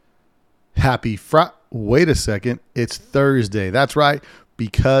Wait a second. It's Thursday. That's right,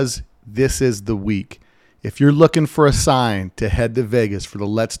 because this is the week. If you're looking for a sign to head to Vegas for the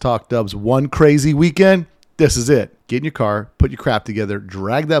Let's Talk Dubs one crazy weekend, this is it. Get in your car, put your crap together,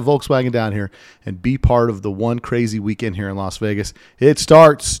 drag that Volkswagen down here, and be part of the one crazy weekend here in Las Vegas. It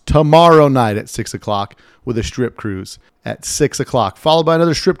starts tomorrow night at 6 o'clock with a strip cruise at 6 o'clock, followed by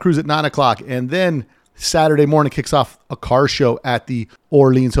another strip cruise at 9 o'clock, and then Saturday morning kicks off a car show at the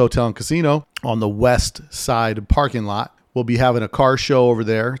Orleans Hotel and Casino on the west side parking lot. We'll be having a car show over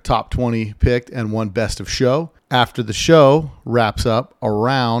there, top 20 picked, and one best of show. After the show wraps up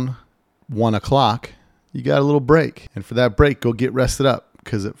around 1 o'clock, you got a little break. And for that break, go get rested up,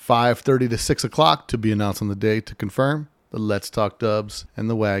 because at 5:30 to 6 o'clock, to be announced on the day to confirm, the Let's Talk Dubs and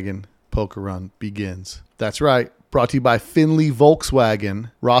the Wagon Poker Run begins. That's right. Brought to you by Finley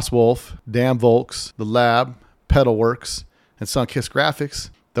Volkswagen, Ross Wolf, Damn Volks, The Lab, Pedalworks, and Sunkiss Graphics.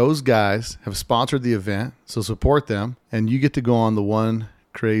 Those guys have sponsored the event, so support them, and you get to go on the one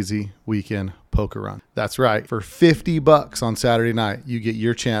crazy weekend poker run. That's right. For $50 on Saturday night, you get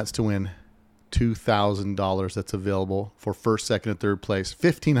your chance to win $2,000 that's available for first, second, and third place.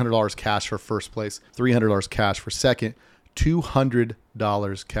 $1,500 cash for first place, $300 cash for second,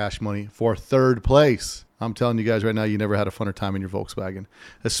 $200 cash money for third place. I'm telling you guys right now, you never had a funner time in your Volkswagen,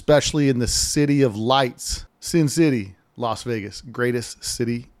 especially in the city of lights, Sin City, Las Vegas, greatest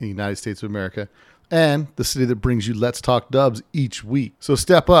city in the United States of America, and the city that brings you Let's Talk Dubs each week. So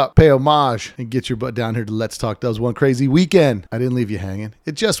step up, pay homage, and get your butt down here to Let's Talk Dubs one crazy weekend. I didn't leave you hanging.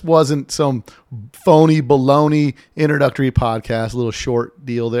 It just wasn't some phony baloney introductory podcast, a little short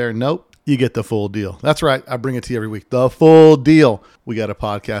deal there. Nope. You get the full deal. That's right. I bring it to you every week. The full deal. We got a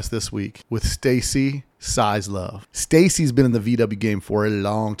podcast this week with Stacy Sizlove. Stacy's been in the VW game for a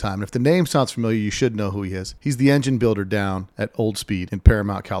long time. And if the name sounds familiar, you should know who he is. He's the engine builder down at Old Speed in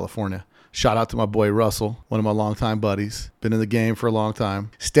Paramount, California. Shout out to my boy Russell, one of my longtime buddies. Been in the game for a long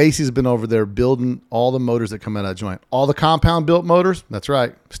time. Stacy's been over there building all the motors that come out of that joint. All the compound built motors, that's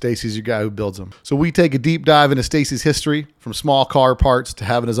right. Stacy's your guy who builds them. So we take a deep dive into Stacy's history, from small car parts to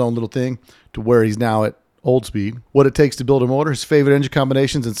having his own little thing to where he's now at Old Speed. What it takes to build a motor, his favorite engine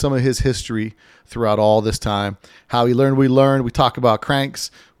combinations, and some of his history throughout all this time. How he learned, we learned. We talk about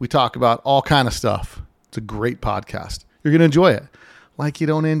cranks. We talk about all kind of stuff. It's a great podcast. You're going to enjoy it. Like you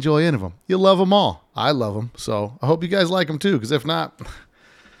don't enjoy any of them. You love them all. I love them. So I hope you guys like them too, because if not,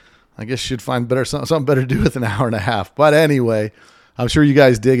 I guess you should find something better to do with an hour and a half. But anyway, I'm sure you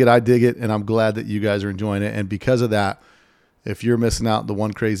guys dig it. I dig it, and I'm glad that you guys are enjoying it. And because of that, if you're missing out the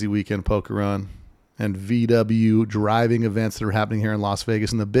one crazy weekend poker run and VW driving events that are happening here in Las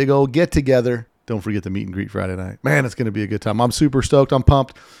Vegas and the big old get-together, don't forget the meet and greet Friday night. Man, it's going to be a good time. I'm super stoked. I'm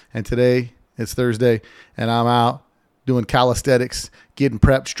pumped. And today, it's Thursday, and I'm out doing calisthenics, getting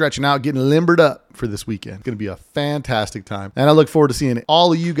prepped, stretching out, getting limbered up for this weekend. It's going to be a fantastic time. And I look forward to seeing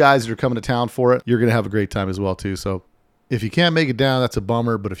all of you guys that are coming to town for it. You're going to have a great time as well, too. So if you can't make it down, that's a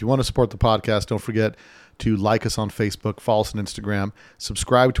bummer. But if you want to support the podcast, don't forget to like us on Facebook, follow us on Instagram,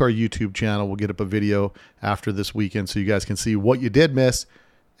 subscribe to our YouTube channel. We'll get up a video after this weekend so you guys can see what you did miss.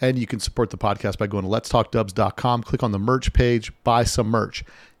 And you can support the podcast by going to letstalkdubs.com, click on the merch page, buy some merch.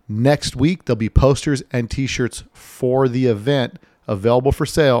 Next week, there'll be posters and T-shirts for the event available for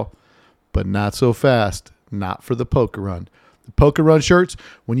sale, but not so fast. Not for the poker run. The poker run shirts,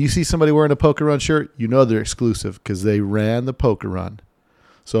 when you see somebody wearing a poker run shirt, you know they're exclusive because they ran the poker run.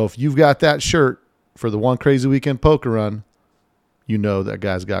 So if you've got that shirt for the one crazy weekend poker run, you know that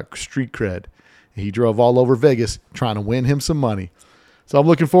guy's got street cred. He drove all over Vegas trying to win him some money. So I'm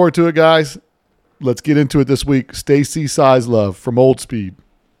looking forward to it, guys. Let's get into it this week. Stacy Sizlove from Old Speed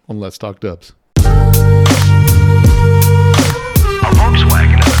on Let's Talk Dubs. A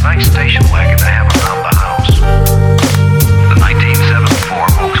Volkswagen is a nice station wagon to have around the house. The 1974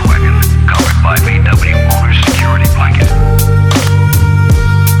 Volkswagen, covered by VW Motors security blanket.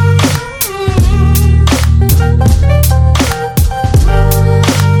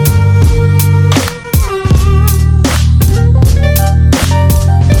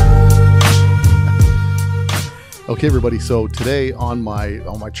 Okay, everybody. So today on my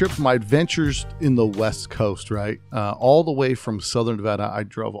trip, my adventures in the West Coast, right, all the way from Southern Nevada, I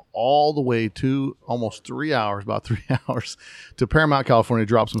drove all the way to almost 3 hours, about 3 hours, to Paramount, California, to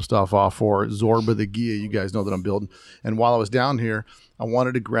drop some stuff off for Zorba the Gia. You guys know that I'm building. And while I was down here, I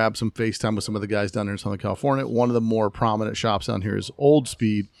wanted to grab some FaceTime with some of the guys down there in Southern California. One of the more prominent shops down here is Old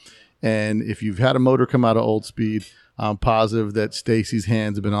Speed. And if you've had a motor come out of Old Speed, I'm positive that Stacy's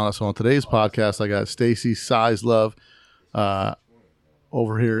hands have been on it. So on today's podcast, I got Stacy Sizlove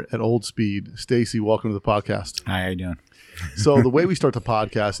over here at Old Speed. Stacy, welcome to the podcast. Hi, how you doing? So the way we start the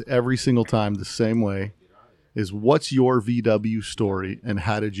podcast every single time the same way is, what's your VW story and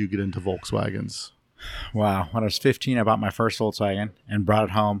how did you get into Volkswagens? Wow. When I was 15, I bought my first Volkswagen and brought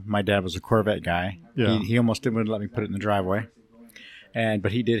it home. My dad was a Corvette guy. Yeah. He almost didn't let me put it in the driveway.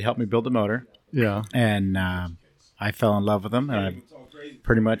 But he did help me build the motor. Yeah. And I fell in love with them. And I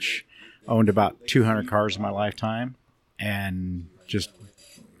pretty much owned about 200 cars in my lifetime. And just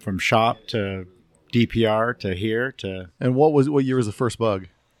from shop to DPR to here to... And what year was the first Bug?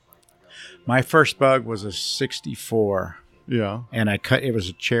 My first Bug was a 64. Yeah. And it was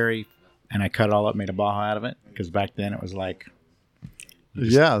a cherry, and I cut it all up, made a Baja out of it, because back then it was like...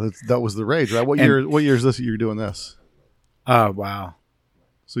 that was the rage, right? What year is this that you're doing this? Oh, wow.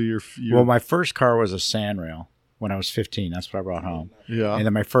 So you're Well, my first car was a Sanrail when I was 15. That's what I brought home. Yeah. And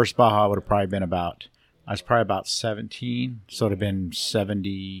then my first Baja would have probably been I was probably about 17, so it would have been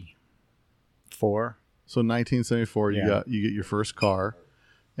 74. So 1974, Yeah. you get your first car,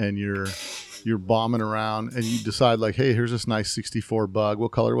 and you're bombing around, and you decide like, hey, here's this nice 64 Bug.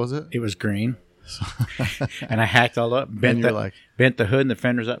 What color was it? It was green. And I hacked all up, bent the hood and the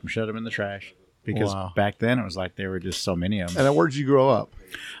fenders up, and shoved them in the trash. Because Wow. back then it was like there were just so many of them. And then where did you grow up?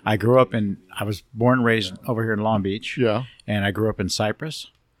 I was born and raised over here in Long Beach. Yeah. And I grew up in Cypress.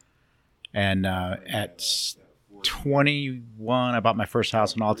 And at 21, I bought my first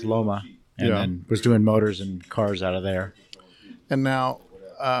house in Alta Loma, and Yeah. then was doing motors and cars out of there. And now,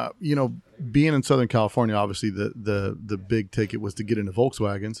 being in Southern California, obviously the big ticket was to get into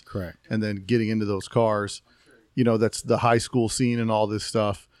Volkswagens. Correct. And then getting into those cars, that's the high school scene and all this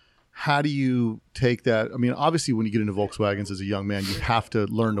stuff. How do you take that? I mean, obviously, when you get into Volkswagens as a young man, you have to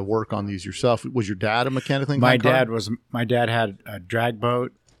learn to work on these yourself. Was your dad a mechanically inclined car? My dad had a drag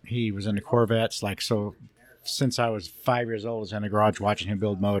boat. He was into Corvettes. Since I was 5 years old, I was in the garage watching him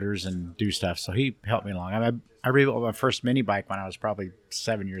build motors and do stuff. So he helped me along. I rebuilt my first mini bike when I was probably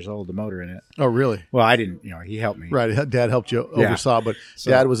 7 years old, the motor in it. Oh, really? Well, I didn't, he helped me. Right. Dad helped you Yeah. oversaw, but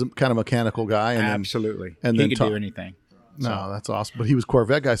So- Dad was a kind of mechanical guy. And Absolutely. and he then could do anything. No, that's awesome. But he was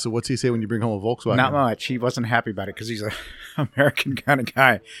Corvette guy. So what's he say when you bring home a Volkswagen? Not much. He wasn't happy about it because he's an American kind of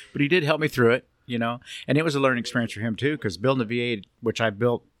guy. But he did help me through it, And it was a learning experience for him, too, because building a V8, which I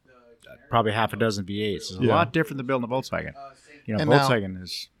built probably half a dozen V8s, is a lot different than building a Volkswagen. And Volkswagen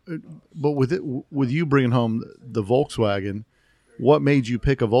is... But with you bringing home the Volkswagen, what made you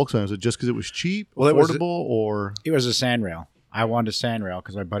pick a Volkswagen? Was it just because it was cheap, affordable, or? It was a Sanrail. I wanted a Sanrail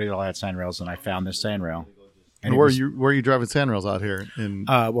because my buddies all had Sanrails, and I found this Sanrail. And where are you driving Sanrails out here?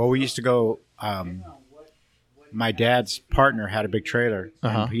 Well, we used to go. My dad's partner had a big trailer,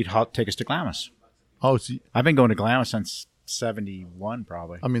 and he'd take us to Glamis. Oh, so, I've been going to Glamis since '71,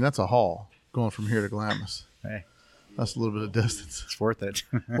 probably. I mean, that's a haul going from here to Glamis. Hey, that's a little bit of distance. it's worth it.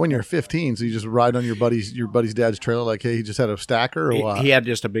 When you're 15, so you just ride on your buddy's dad's trailer like, hey, he just had a stacker or what? He had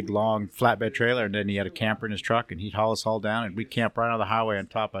just a big long flatbed trailer, and then he had a camper in his truck, and he'd haul us all down, and we'd camp right on the highway on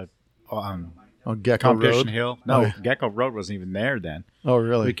top of on Gecko Competition Road? Hill. No, Oh, yeah. Gecko Road wasn't even there then. Oh,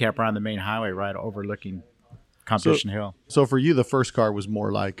 really? We camped around the main highway right overlooking Competition Hill. So for you, the first car was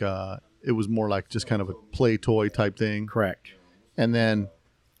more like just kind of a play toy type thing. Correct. And then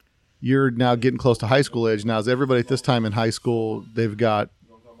you're now getting close to high school age. Now, is everybody at this time in high school, they've got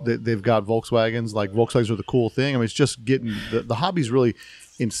Volkswagens? Like Volkswagens are the cool thing. I mean, it's just getting the hobby's really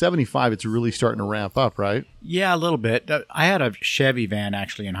in '75. It's really starting to ramp up, right? Yeah, a little bit. I had a Chevy van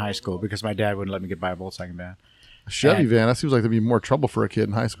actually in high school because my dad wouldn't let me get by a Volkswagen van. A Chevy van. That seems like there'd be more trouble for a kid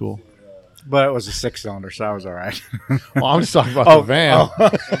in high school. But it was a 6-cylinder, so I was all right. Well, I'm just talking about the van.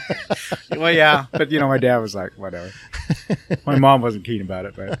 Well, yeah, but my dad was like, whatever. My mom wasn't keen about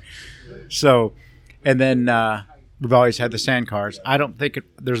it, but and then we've always had the sand cars. I don't think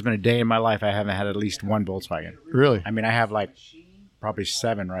there's been a day in my life I haven't had at least one Volkswagen. Really? I mean, I have probably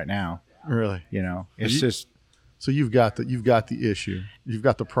 7 right now. Really? It's just. So you've got the issue. You've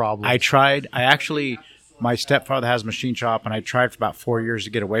got the problem. My stepfather has a machine shop, and I tried for about 4 years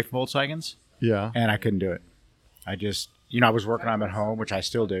to get away from Volkswagens. Yeah. And I couldn't do it. I just, I was working on them at home, which I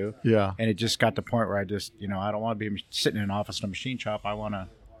still do. Yeah. And it just got to the point where I just, I don't want to be sitting in an office in a machine shop. I want to.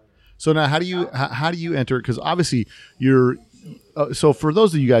 So now, how do you enter it? Because obviously you're. So for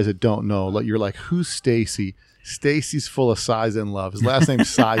those of you guys that don't know, you're like, who's Stacy? Stacy's full of size and love. His last name's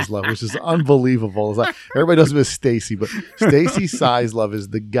Size Love, which is unbelievable. It's like everybody knows him as Stacy, but Stacy Size Love is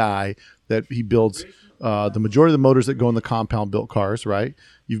the guy that he builds the majority of the motors that go in the compound built cars, right?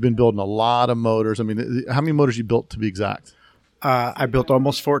 You've been building a lot of motors. I mean, how many motors you built to be exact? I built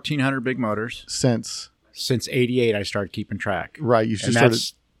almost 1,400 big motors. Since '88, I started keeping track. Right. You just started.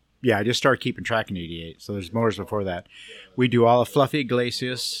 Yeah, I just started keeping track in '88. So there's motors before that. We do all of Fluffy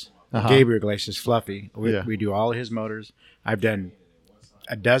Iglesias, Gabriel Iglesias, Fluffy. Yeah. We do all of his motors. I've done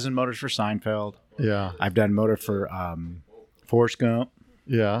a dozen motors for Seinfeld. Yeah. I've done motor for Forrest Gump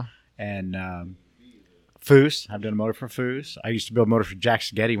Yeah. and Foose. I've done a motor for Foose. I used to build motors for Jack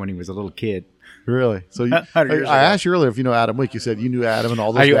Spaghetti when he was a little kid. Really? So you, 100 years I ago. asked you earlier if you know Adam Wick. You said you knew Adam and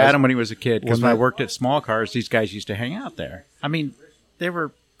all those I knew guys. Adam when he was a kid because When when I they- worked at small cars, these guys used to hang out there. I mean, they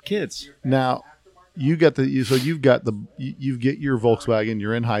were kids. Now, you get so you've got you get your Volkswagen.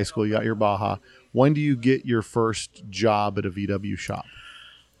 You're in high school. You got your Baja. When do you get your first job at a VW shop?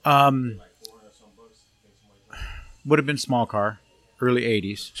 Would have been small car, early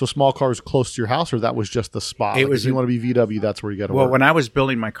 80s. So small cars close to your house, or that was just the spot? It Like, was if you a- want to be VW, that's where you got to Well, work. when I was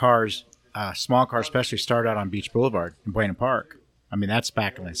building my cars, small car especially started out on Beach Boulevard in Buena Park. I mean, that's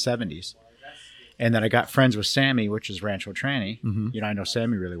back in the 70s. And then I got friends with Sammy, which is Rancho Tranny. Mm-hmm. You know, I know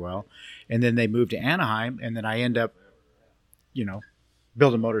Sammy really well. And then they moved to Anaheim, and then I end up,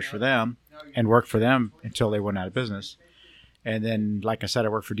 building motors for them and worked for them until they went out of business. And then, like I said, I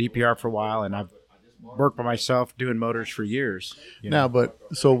worked for DPR for a while, and I've worked by myself doing motors for years. Now, but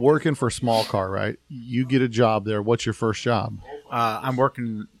so working for small car, right? You get a job there. What's your first job? I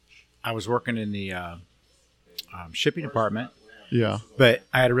was working in the shipping department. Yeah. But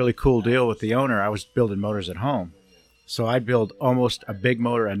I had a really cool deal with the owner. I was building motors at home. So I'd build almost a big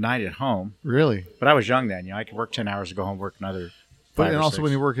motor a night at home. Really? But I was young then. I could work 10 hours to go home, work another But 5 and or also 6.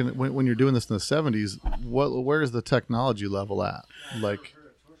 when you're working when you're doing this in the 70s, where's the technology level at? Like,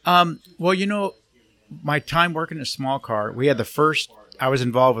 Well, my time working in a small car, I was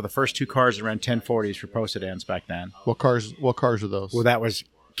involved with the first 2 cars that ran 1040s for post sedans back then. what cars are those? Well, that was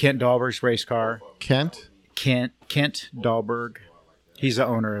Kent Dahlberg's race car. Kent? Kent Dahlberg. He's the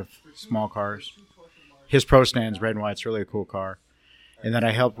owner of small cars. His Pro Stand's red and white's really a cool car. And then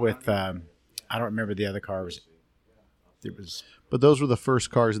I helped with, I don't remember the other car. It was But those were the first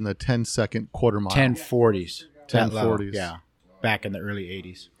cars in the 10-second quarter mile. 1040s. that level. 1040s. Yeah, back in the early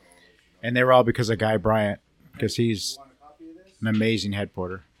 80s. And they were all because of Guy Bryant, because he's an amazing head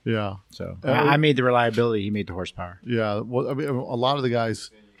porter. Yeah. So I made the reliability, he made the horsepower. Yeah. Well, I mean, a lot of the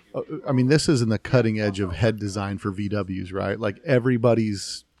guys. I mean, this is in the cutting edge of head design for VWs, right? Like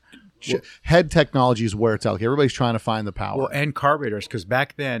everybody's head technology is where it's at. Like everybody's trying to find the power. Well, and carburetors, because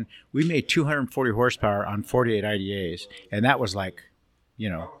back then we made 240 horsepower on 48 IDAs, and that was like,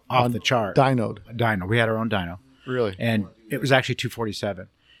 off the chart. Dynoed. Dyno. We had our own dyno. Really? And it was actually 247.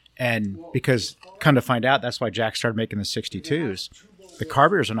 And because, come to find out, that's why Jack started making the 62s. The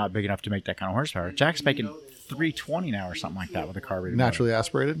carburetors are not big enough to make that kind of horsepower. Jack's making 320 now or something like that with a carburetor. Naturally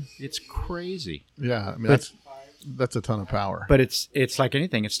aspirated. It's crazy. Yeah. I mean, that's a ton of power. But it's like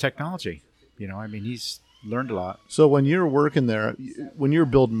anything. It's technology. I mean, he's learned a lot. So when you're working there, when you're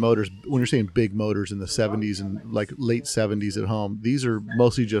building motors, when you're saying big motors in the 70s and like late 70s at home, these are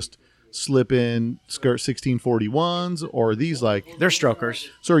mostly just slip in skirt 1641s, or are these like? They're strokers.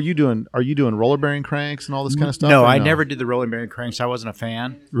 So are you doing roller bearing cranks and all this kind of stuff? No, or I never did the rolling bearing cranks. I wasn't a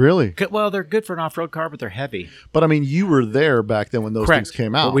fan. Really. Well, they're good for an off-road car, but they're heavy. But I mean, you were there back then when those Correct. things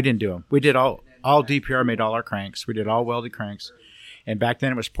came out. But we didn't do them. We did all DPR made all our cranks. We did all welded cranks. And back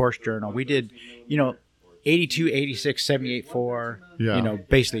then it was Porsche Journal. We did, 82, 86, 78, 4. Yeah.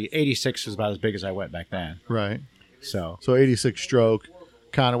 Basically 86 was about as big as I went back then. Right. So, 86 stroke,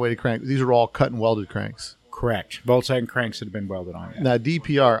 counterweighted crank. These are all cut and welded cranks. correct. Volkswagen cranks that have been welded on. Now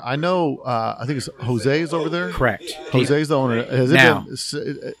DPR, I know. I think it's Jose is over there. Correct. Jose's the owner. Has Now.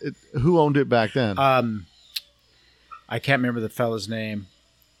 it been? Who owned it back then? I can't remember the fella's name.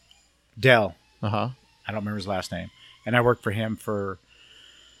 Dell. I I don't remember his last name. And I worked for him for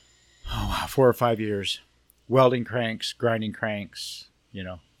 4 or 5 years. Welding cranks, grinding cranks.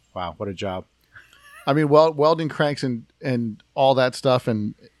 Wow, what a job. I mean, welding cranks and all that stuff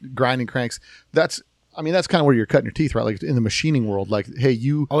and grinding cranks. That's kind of where you're cutting your teeth, right? Like in the machining world. Like, hey, It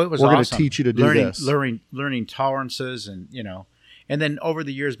was we're awesome. going to teach you to do learning, this. Learning tolerances and, and then over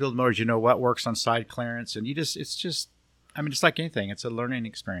the years, build motors, what works on side clearance. And it's like anything. It's a learning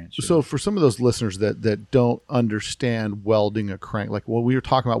experience. So for some of those listeners that don't understand welding a crank, like when we were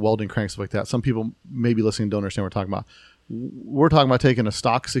talking about welding cranks, stuff like that, some people maybe listening don't understand what we're talking about. We're talking about taking a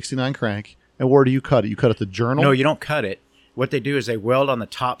stock 69 crank, and where do you cut it? You cut at the journal? No, you don't cut it. What they do is they weld on the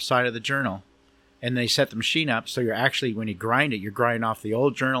top side of the journal, and they set the machine up so you're actually, when you grind it, you're grinding off the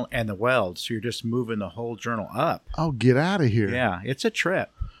old journal and the weld. So you're just moving the whole journal up. Oh, get out of here. Yeah, it's a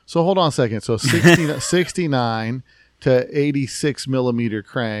trip. So hold on a second. So 69 to 86 millimeter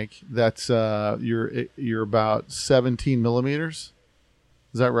crank, that's you're about 17 millimeters.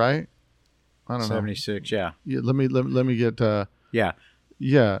 Is that right? I don't know. 76, yeah. Yeah, let me get Yeah.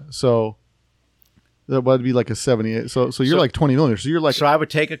 yeah. So That would be like a 78. So you're like 20 millimeters. So you're like So I would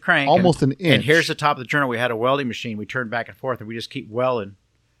take a crank. almost and, an inch. And here's the top of the journal. We had a welding machine. We turned back and forth, and we just keep welding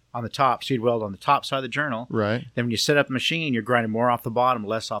on the top. So you'd weld on the top side of the journal. right. Then when you set up the machine, you're grinding more off the bottom,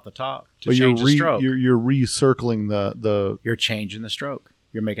 less off the top to But change the stroke. you're recircling the. You're changing the stroke.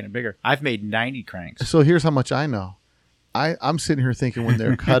 You're making it bigger. I've made 90 cranks. So here's how much I know. I'm sitting here thinking when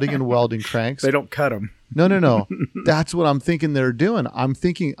they're cutting and welding cranks. They don't cut them. No. That's what I'm thinking they're doing. I'm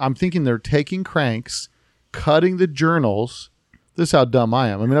thinking they're taking cranks, cutting the journals. This is how dumb I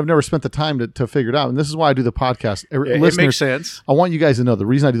am. I mean, I've never spent the time to figure it out. And this is why I do the podcast. It Listeners, makes sense. I want you guys to know the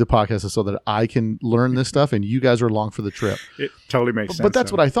reason I do the podcast is so that I can learn this stuff and you guys are along for the trip. It totally makes sense. But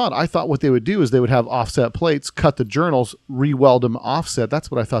that's what I thought. I thought what they would do is they would have offset plates, cut the journals, re-weld them offset. That's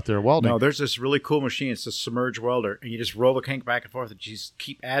what I thought they were welding. No, there's this really cool machine. It's a submerged welder, and you just roll the crank back and forth, and you just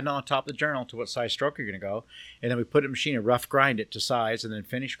keep adding on top of the journal to what size stroke you're going to go, and then we put it in the machine and rough grind it to size, and then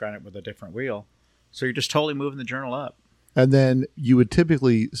finish grind it with a different wheel. So you're just totally moving the journal up. And then you would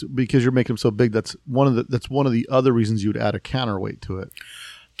typically, because you're making them so big, that's one of the other reasons you would add a counterweight to it.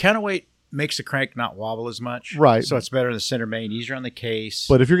 Counterweight makes the crank not wobble as much, Right. So it's better in the center main, easier on the case.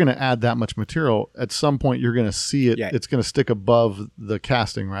 But if you're going to add that much material, at some point you're going to see it. Yeah. It's going to stick above the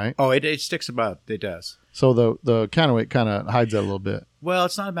casting, right? oh, it sticks above. It does. So the counterweight kind of hides that a little bit. Well,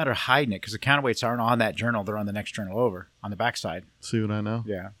 it's not a matter of hiding it because the counterweights aren't on that journal; they're on the next journal over on the backside. See what I know?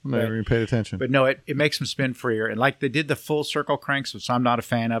 Yeah, I never even paid attention. But no, it makes them spin freer. And like they did the full circle cranks, which I'm not a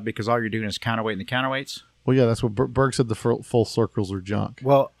fan of because all you're doing is counterweight and the counterweights. Well, yeah, that's what Berg said. The full circles are junk.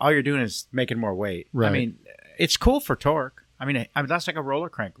 Well, all you're doing is making more weight. Right. I mean, it's cool for torque. I mean, that's like a roller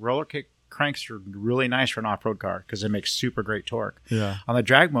crank. Roller kick cranks are really nice for an off-road car because they make super great torque. Yeah. On the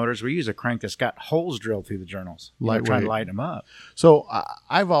drag motors, we use a crank that's got holes drilled through the journals. Trying Lightweight. to lighten them up. So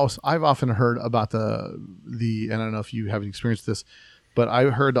I've often heard about the and I don't know if you haven't experienced this, but I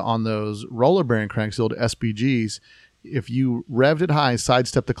heard on those roller bearing cranks, the old SPGs, if you revved it high,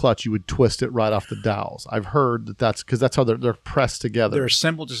 sidestep the clutch, you would twist it right off the dowels. I've heard that's because that's how they're pressed together. They're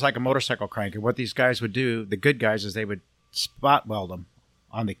assembled just like a motorcycle crank. And what these guys would do, the good guys, is they would spot weld them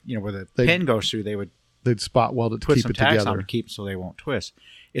on the where the pin goes through. They would They'd spot weld it to put keep some it tacks together. on to keep so they won't twist.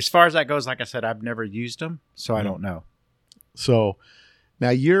 As far as that goes, like I said, I've never used them, so I don't know. So now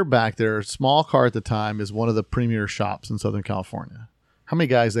you're back there. Small Car at the time is one of the premier shops in Southern California. How many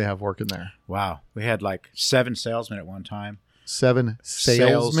guys they have working there? Wow, we had like 7 salesmen at one time. 7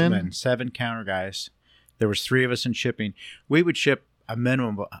 salesmen? 7 counter guys. There was 3 of us in shipping. We would ship a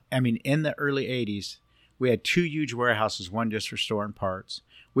minimum. I mean, in the early 80s, we had 2 huge warehouses, one just for storing parts.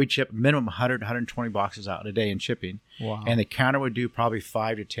 We'd ship minimum 100, 120 boxes out a day in shipping. Wow. And the counter would do probably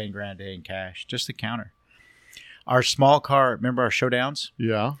 5 to 10 grand a day in cash, just the counter. Our small car, remember our showdowns?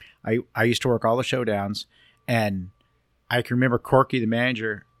 Yeah. I used to work all the showdowns, and I can remember Corky, the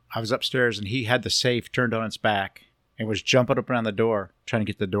manager. I was upstairs, and he had the safe turned on its back and was jumping up around the door trying to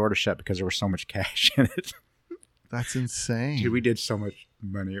get the door to shut because there was so much cash in it. That's insane. Dude, we did so much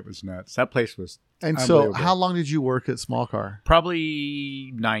money. It was nuts. That place was And so unbelievable. how long did you work at Small Car?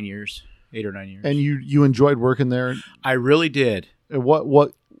 Probably 9 years, 8 or 9 years. And you enjoyed working there? I really did. And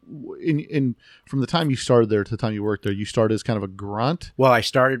what in from the time you started there to the time you worked there, you started as kind of a grunt Well, I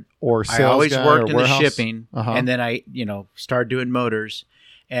started or sales I always guy worked or in warehouse? the shipping, Uh-huh. and then I, started doing motors.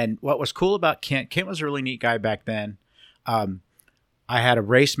 And what was cool about Kent was a really neat guy back then. I had a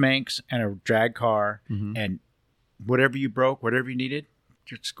race Manx and a drag car, Mm-hmm. and whatever you broke, whatever you needed,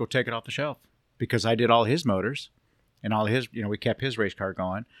 just go take it off the shelf. Because I did all his motors, and all his, we kept his race car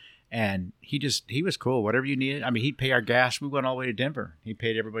going. And he was cool. Whatever you needed. I mean, he'd pay our gas. We went all the way to Denver. He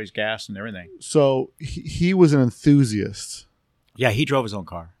paid everybody's gas and everything. So he was an enthusiast. Yeah, he drove his own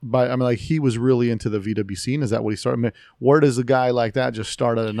car. Like he was really into the VW scene. Is that what he started? I mean, where does a guy like that just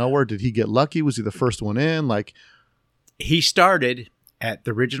start out of nowhere? Did he get lucky? Was he the first one in? Like, He started at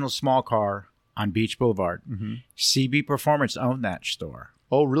the original Small Car on Beach Boulevard. Mm-hmm. CB Performance owned that store.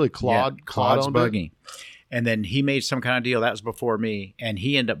 oh, really? Claude Claude's owned it? buggy. And then he made some kind of deal. That was before me. And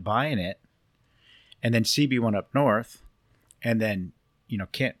he ended up buying it. And then CB went up north. And then,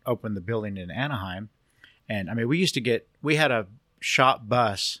 Kent opened the building in Anaheim. And I mean, we had a shop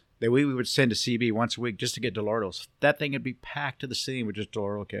bus that we would send to CB once a week just to get DeLordos. That thing would be packed to the ceiling with just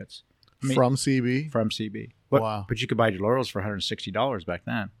DeLordo kits. I mean, From CB from CB. Wow. But you could buy DeLordos for $160 back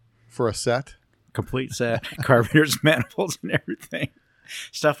then. for a set. Complete set, carburetors, manifolds, and everything.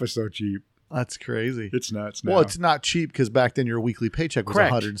 Stuff was so cheap. That's crazy. It's nuts now. Well, it's not cheap because back then your weekly paycheck was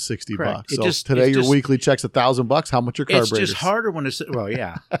Correct. $160. Correct. So today your weekly check's $1,000. How much your It's carburetors? just harder when it's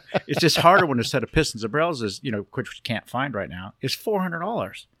it's just harder when a set of pistons and barrels is which you can't find right now is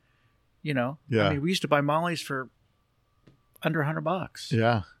 $400. Yeah. I mean, we used to buy mollies for under $100.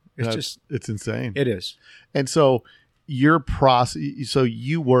 Yeah. It's insane. It is. And so your process, so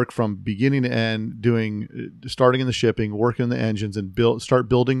you work from beginning to end, starting in the shipping, working in the engines, and start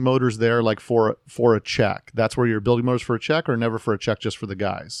building motors there, like for a check. That's where you're building motors for a check, or never for a check, just for the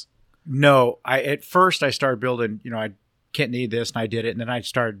guys. No, at first I started building. Kent needed this, and I did it, and then I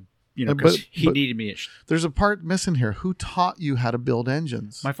started. Because he needed me. There's a part missing here. Who taught you how to build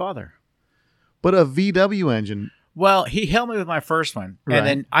engines? My father. But a VW engine. Well, he helped me with my first one, Right. and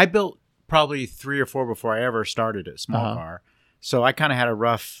then I built probably 3 or 4 before I ever started a small car. So I kind of had a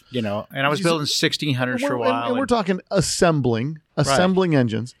rough, and I was building 1600s for a while. And we're talking assembling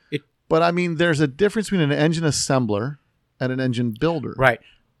engines. But I mean, there's a difference between an engine assembler and an engine builder. Right.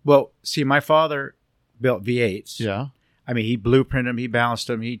 Well, see, my father built V8s. Yeah. I mean, he blueprinted them, he balanced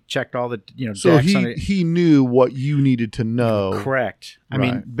them, he checked all the, So decks on it. he knew what you needed to know. Correct. I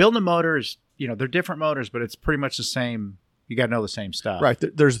mean, building a motor is, they're different motors, but it's pretty much the same. You got to know the same stuff. Right.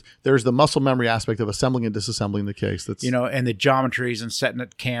 There's the muscle memory aspect of assembling and disassembling the case. That's and the geometries and setting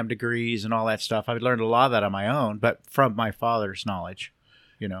it cam degrees and all that stuff. I learned a lot of that on my own, but from my father's knowledge,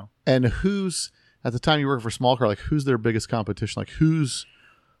 And who's at the time you work for small car, like who's their biggest competition? Like who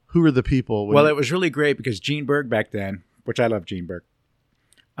are the people? Well, it was really great because Gene Berg back then, which I love Gene Berg,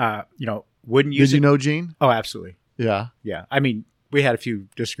 wouldn't use Did you know Gene? Oh, absolutely. Yeah. Yeah. I mean, we had a few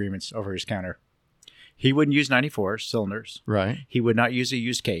disagreements over his counter. He wouldn't use 94 cylinders. Right. He would not use a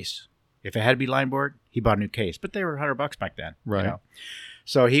used case. If it had to be line board, he bought a new case. But they were $100 back then. Right.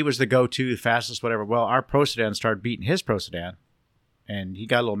 So he was the go-to, fastest, whatever. Well, our Pro Sedan started beating his Pro Sedan, and he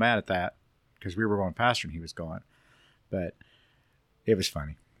got a little mad at that because we were going faster than he was going. But it was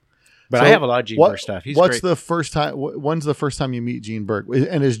funny. But So I have a lot of Gene Berg stuff. He's what's great. the first time? When's the first time you meet Gene Berg?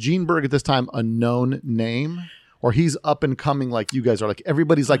 And is Gene Berg at this time a known name, or he's up and coming like you guys are? Like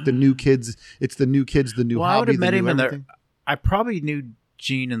everybody's like the new kids. It's the new kids, the new Well, I would hobby. have met the him new in everything. I probably knew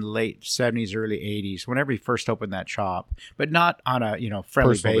Gene in the late 70s, early 80s, whenever he first opened that shop, but not on a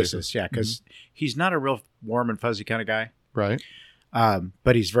friendly Personal basis. basis. Yeah, because he's not a real warm and fuzzy kind of guy. Right.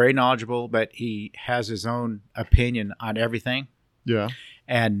 But he's very knowledgeable, but he has his own opinion on everything. Yeah.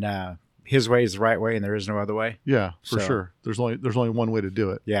 And his way is the right way, and there is no other way. Yeah, for So- sure. There's only one way to do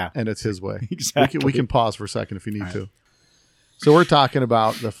it. Yeah. And it's his way. Exactly. We can pause for a second if you need to. So we're talking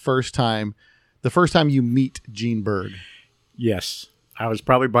about the first time you meet Gene Berg. Yes. I was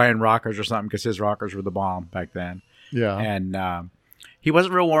probably buying rockers or something because his rockers were the bomb back then. Yeah. And he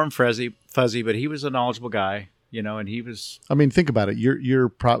wasn't real warm, fuzzy, but he was a knowledgeable guy, and he was. I mean, think about it. You're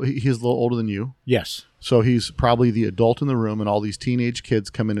probably he's a little older than you. Yes. So he's probably the adult in the room, and all these teenage kids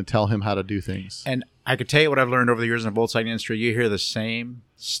come in and tell him how to do things. And I could tell you what I've learned over the years in the Volkswagen industry. You hear the same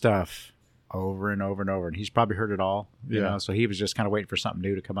stuff over and over and over, and he's probably heard it all. You Yeah. know, so he was just kind of waiting for something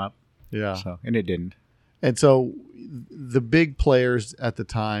new to come up. Yeah. So, and it didn't. And so the big players at the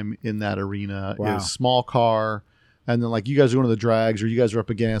time in that arena Wow. is small car, and then like you guys are going to the drags, or you guys are up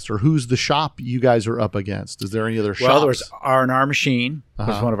against, or who's the shop you guys are up against? Is there any other shops? Well, there was R&R Machine was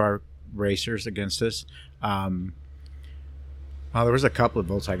Uh-huh. one of our racers against us. There was a couple of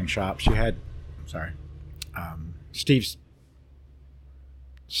Volkswagen shops. You had,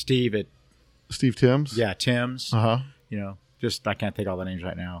 Steve at Steve Timms. Tim's. Uh huh. Just I can't think of all the names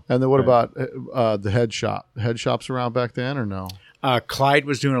right now. And then what But, about the head shop? Head shops around back then, or no? Clyde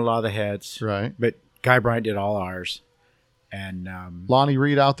was doing a lot of the heads, Right. but Guy Bryant did all ours. And Lonnie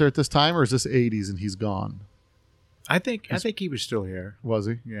Reed out there at this time, or is this '80s and he's gone? I think he was still here. Was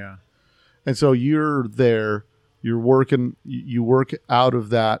he? Yeah. And so you're there. You're working. You work out of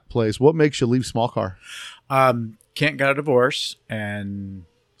that place. What makes you leave small car? Kent got a divorce, and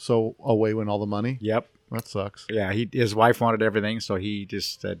So away went all the money. yep, That sucks. yeah. His wife wanted everything, so he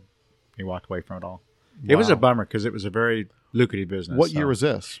just said he walked away from it all. It was a Wow. bummer because it was a very lucrative business. What year was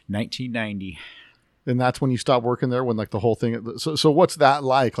this? 1990. And that's when you stopped working there. When like the whole thing. So what's that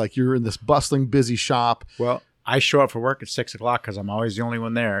like? Like you're in this bustling, busy shop. Well, I show up for work at 6 o'clock because I'm always the only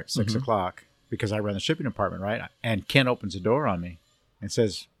one there at 6 Mm-hmm. o'clock because I run the shipping department, right? And Ken opens the door on me and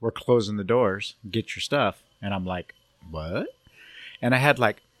says, "We're closing the doors. Get your stuff." And I'm like, "What?" And I had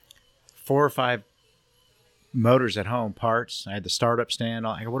like 4 or 5 motors at home, parts. I had the startup stand.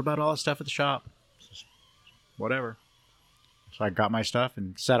 I go, "What about all the stuff at the shop?" He says, "Whatever." So I got my stuff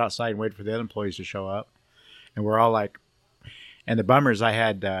and sat outside and waited for the other employees to show up. And we're all like, and the bummer is I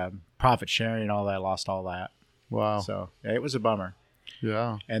had profit sharing and all that. I lost all that. Wow. So yeah, it was a bummer.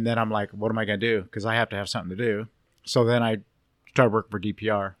 Yeah. And then I'm like, what am I going to do? Because I have to have something to do. So then I started working for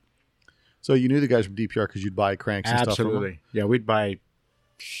DPR. So you knew the guys from DPR because you'd buy cranks and stuff from them? Absolutely. Yeah, we'd buy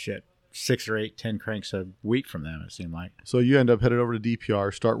 6 or 8, 10 cranks a week from them, it seemed like. So you end up headed over to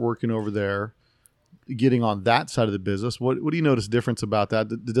DPR, start working over there. getting on that side of the business, what do you notice difference about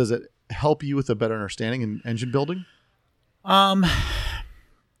that? Does it help you with a better understanding in engine building? Not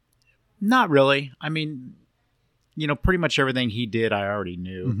really. I mean, pretty much everything he did, I already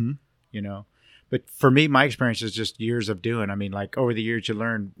knew, Mm-hmm. But for me, my experience is just years of doing. I mean, like over the years, you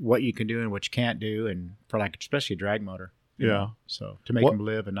learn what you can do and what you can't do. And for like, especially a drag motor. you know, so to make them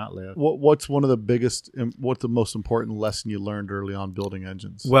live and not live. What's one of the biggest, what's the most important lesson you learned early on building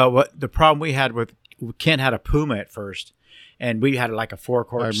engines? Well, the problem we had with, Ken had a Puma at first, and we had like a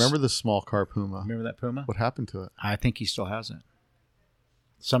 4-course. I remember the small car Puma. Remember that Puma? What happened to it? I think he still has it.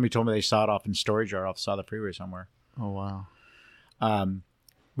 Somebody told me they saw it off in storage yard off the side of the freeway somewhere. Oh, wow.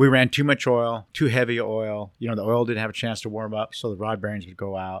 We ran too much oil, too heavy oil. You know, the oil didn't have a chance to warm up, so the rod bearings would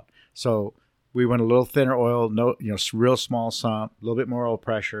go out. So we went a little thinner oil, real small sump, a little bit more oil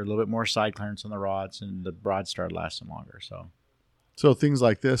pressure, a little bit more side clearance on the rods, and the rods started lasting longer. So things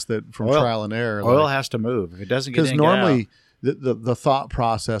like this that from trial and error. Oil has to move. If it doesn't get in, because normally the thought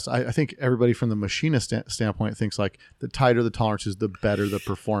process, I think everybody from the machinist standpoint thinks like the tighter the tolerances, the better the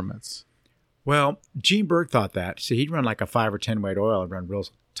performance. Well, Gene Berg thought that. See, he'd run like a 5 or 10 weight oil and run real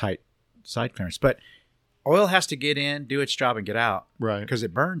tight side clearance. But oil has to get in, do its job, and get out. Right. Because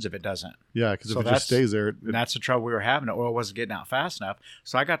it burns if it doesn't. Yeah, because if it just stays there. And that's the trouble we were having. The oil wasn't getting out fast enough.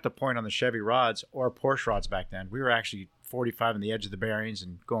 So I got the point on the Chevy rods or Porsche rods back then. We were actually 45 on the edge of the bearings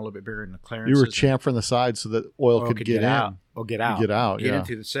and going a little bit bigger in the clearances. You were chamfering the sides so that oil could get out. in. Oh, get out. Get out, Get in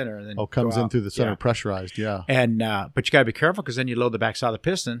through the center. And then comes in through the center, yeah. pressurized, yeah. And but you got to be careful because then you load the backside of the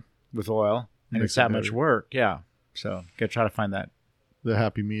piston with oil. And it's that much work, yeah. So got to try to find the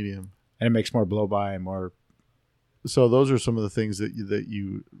happy medium, and it makes more blow by and more. So those are some of the things that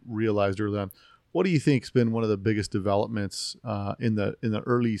you realized early on. What do you think's been one of the biggest developments in the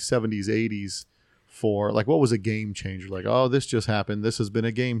early 70s, 80s for like what was a game changer? Like, oh, this just happened. This has been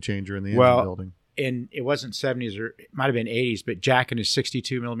a game changer in the engine building. And it wasn't 70s or it might have been 80s, but Jack and his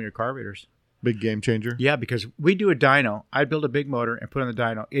 62 millimeter carburetors. Big game changer. Yeah, because we do a dyno. I'd build a big motor and put on the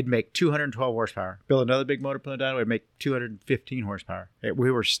dyno. It'd make 212 horsepower. Build another big motor, put on the dyno. It'd make 215 horsepower.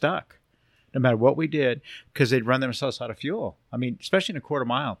 We were stuck no matter what we did because they'd run themselves out of fuel. I mean, especially in a quarter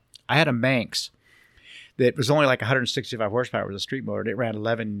mile. I had a Manx that was only like 165 horsepower. It was a street motor. It ran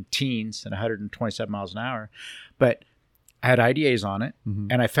 11 teens and 127 miles an hour. But I had IDAs on it,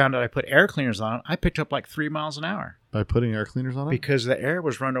 and I found out I put air cleaners on it. I picked up like 3 miles an hour. By putting air cleaners on it? Because the air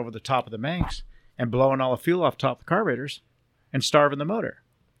was run over the top of the Manx and blowing all the fuel off top of the carburetors and starving the motor.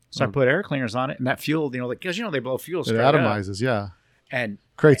 So I put air cleaners on it, and that fuel, because they blow fuel straight up. It atomizes, yeah. And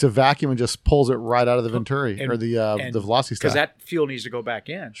creates a vacuum and just pulls it right out of the Venturi or the velocity stack. Because that fuel needs to go back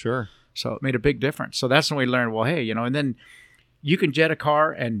in. Sure. So it made a big difference. So that's when we learned, well, hey, and then you can jet a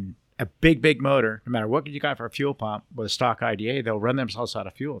car and a big, big motor, no matter what you got for a fuel pump with a stock IDA, they'll run themselves out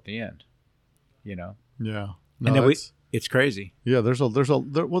of fuel at the end. Yeah. No, and then it's crazy. Yeah, there's a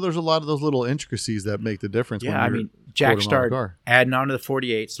lot of those little intricacies that make the difference. Yeah, when Jack started adding on to the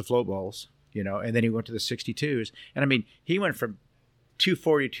 48s, the float bowls, and then he went to the 62s. And he went from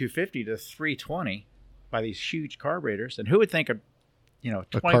 240, 250 to 320 by these huge carburetors. And who would think a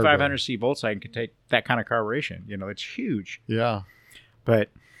 2500C Volkswagen could take that kind of carburation? It's huge. Yeah. But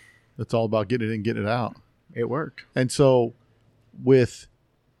it's all about getting it in, getting it out. It worked. And so with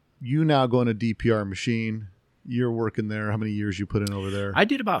you now going to DPR machine, you're working there. How many years you put in over there? I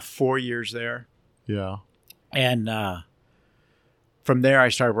did about 4 years there. Yeah. And from there, I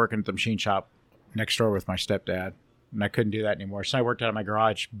started working at the machine shop next door with my stepdad. And I couldn't do that anymore. So I worked out of my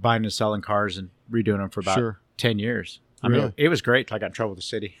garage, buying and selling cars and redoing them for about 10 years. Really? It was great till I got in trouble with the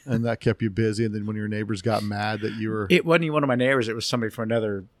city. And that kept you busy. And then when your neighbors got mad that you were... It wasn't even one of my neighbors. It was somebody from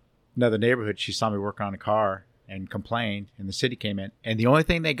another neighborhood. She saw me working on a car and complained. And the city came in. And the only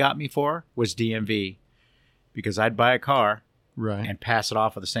thing they got me for was DMV. Because I'd buy a car and pass it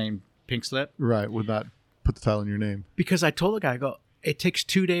off with the same pink slip. Right. Would not put the title in your name. Because I told the guy, it takes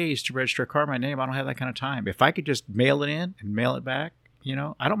 2 days to register a car in my name. I don't have that kind of time. If I could just mail it in and mail it back,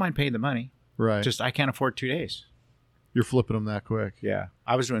 I don't mind paying the money. Right. Just I can't afford 2 days. You're flipping them that quick. Yeah.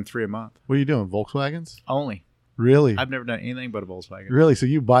 I was doing 3 a month. What are you doing? Volkswagens? Only. Really? I've never done anything but a Volkswagen. Really? So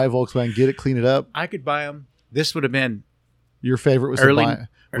you buy a Volkswagen, get it, clean it up? I could buy them. This would have been... Your favorite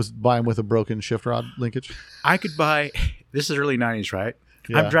was buying with a broken shift rod linkage? I could buy... This is early 90s, right?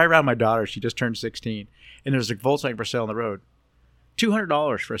 Yeah. I'm driving around my daughter. She just turned 16. And there's a Volkswagen for sale on the road.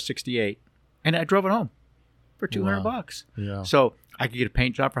 $200 for a 68. And I drove it home for $200 bucks. Yeah. So I could get a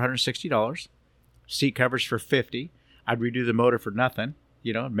paint job for $160. Seat covers for $50. I'd redo the motor for nothing.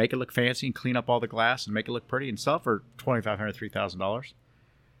 Make it look fancy and clean up all the glass and make it look pretty and sell for $2,500, $3,000.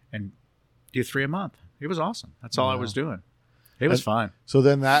 And do 3 a month. It was awesome. That's all I was doing. It was fun. So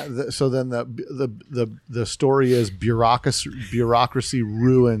then the story is bureaucracy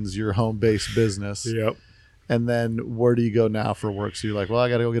ruins your home based business. Yep. And then where do you go now for work? So you're like, well, I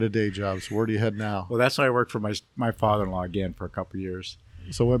got to go get a day job. So where do you head now? Well, that's why I worked for my father-in-law again for a couple of years.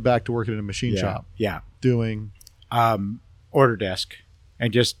 So I went back to working in a machine shop. Yeah. Doing. Order desk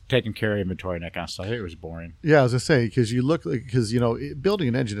and just taking care of inventory and that kind of stuff. It was boring. Yeah, I was gonna say because building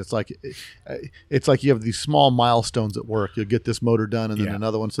an engine, it's like you have these small milestones at work. You'll get this motor done and then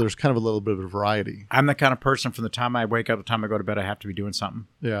another one. So there's kind of a little bit of a variety. I'm the kind of person from the time I wake up to the time I go to bed, I have to be doing something.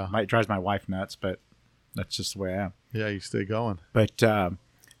 Yeah, It drives my wife nuts, but that's just the way I am. Yeah, you stay going. But and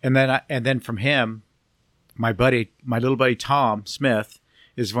then from him, my little buddy Tom Smith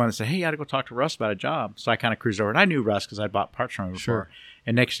is the one that said, "Hey, you got to go talk to Russ about a job." So I kind of cruised over, and I knew Russ because I'd bought parts from him before. Sure.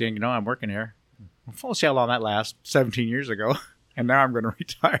 And next thing you know, I'm working here. We'll see how long that lasts. 17 years ago, and now I'm going to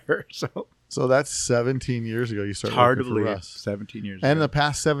retire. So that's 17 years ago. You started. It's hard to working for believe. Russ. 17 years. And in ago. the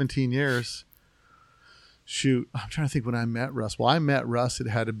past 17 years, shoot, I'm trying to think when I met Russ. Well, I met Russ. It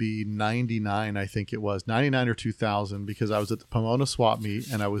had to be 99, I think it was 99 or 2000, because I was at the Pomona swap meet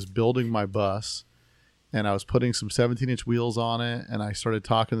and I was building my bus. And I was putting some 17-inch wheels on it, and I started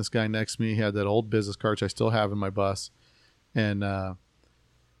talking to this guy next to me. He had that old business card, which I still have in my bus. And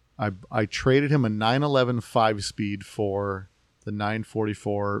I traded him a 911 5-speed for the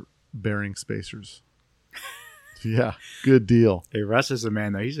 944 bearing spacers. Yeah, good deal. Hey, Russ is a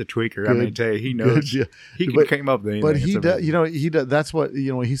man, though. He's a tweaker. Good, I mean, tell you, he knows. He can come up with anything. But he does, he does. That's what,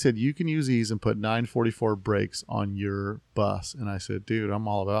 he said, you can use these and put 944 brakes on your bus. And I said, dude, I'm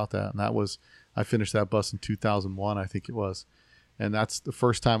all about that. And I finished that bus in 2001, I think it was. And that's the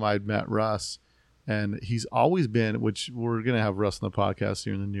first time I'd met Russ. And he's always been, which we're going to have Russ on the podcast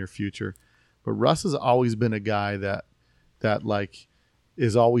here in the near future. But Russ has always been a guy that like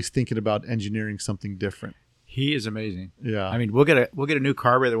is always thinking about engineering something different. He is amazing. Yeah. I mean, we'll get a new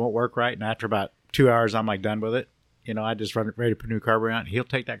carburetor that won't work right, and after about 2 hours, I'm like done with it. I just run it ready to put a new carburetor on. He'll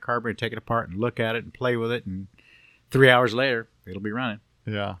take that carburetor, take it apart, and look at it and play with it, and 3 hours later, it'll be running.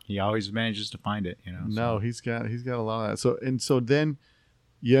 Yeah. He always manages to find it. No, he's got a lot of that. So then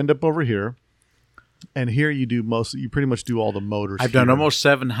you end up over here, and here you pretty much do all the motors. I've done almost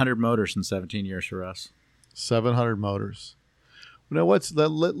 700 motors in 17 years for us. 700 motors. Now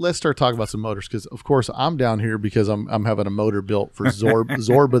let's start talking about some motors, because of course I'm down here because I'm having a motor built for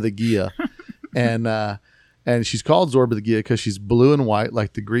Zorba the Ghia, and she's called Zorba the Ghia because she's blue and white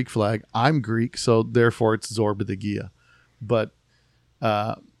like the Greek flag. I'm Greek, so therefore it's Zorba the Ghia. But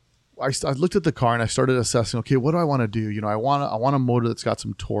I looked at the car and I started assessing. Okay, what do I want to do? I want a motor that's got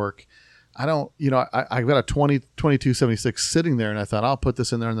some torque. I don't. I've got a 2276 sitting there, and I thought I'll put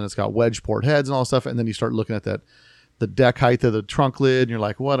this in there, and then it's got wedge port heads and all this stuff. And then you start looking at the deck height of the trunk lid, and you're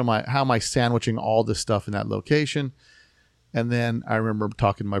like, how am I sandwiching all this stuff in that location? And then I remember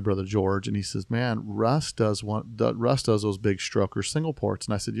talking to my brother George, and he says, man, Russ does those big stroker single ports.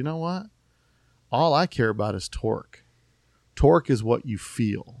 And I said, you know what? All I care about is torque. Torque is what you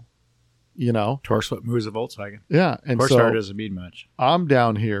feel, Torque's what moves a Volkswagen. Yeah. And horsepower doesn't mean much. I'm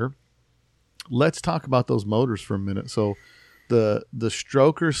down here. Let's talk about those motors for a minute. So the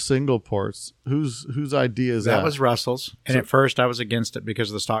stroker single ports, whose idea is that? That was Russell's. And at first I was against it because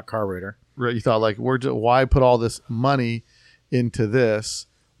of the stock carburetor. Right. You thought like, why put all this money into this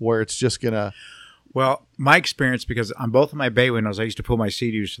where it's just going to. Well, my experience, because on both of my bay windows, I used to pull my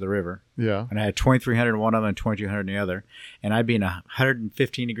Sea-Doos to the river. Yeah. And I had 2300 in one of them and 2200 in the other. And I'd be in a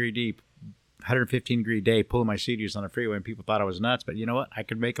 115 degree day pulling my Sea-Doos on the freeway, and people thought I was nuts. But you know what? I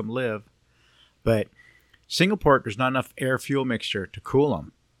could make them live. But single port, there's not enough air fuel mixture to cool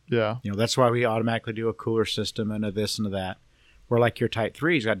them. Yeah. That's why we automatically do a cooler system and a this and a that. Where like your Type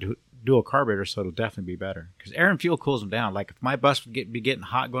 3's got dual carburetor, so it'll definitely be better. Because air and fuel cools them down. Like if my bus would be getting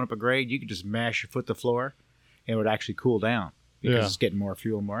hot going up a grade, you could just mash your foot to the floor and it would actually cool down because it's getting more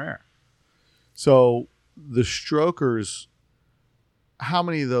fuel and more air. So the strokers, how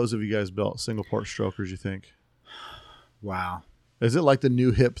many of those have you guys built? Single port strokers, you think? Wow. Is it like the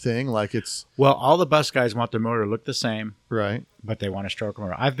new hip thing? Like it's... Well, all the bus guys want their motor to look the same. Right. But they want a stroker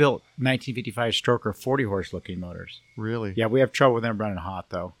motor. I've built 1955 stroker 40-horse looking motors. Really? Yeah, we have trouble with them running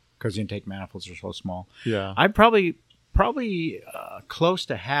hot, though, because the intake manifolds are so small. Yeah. I probably close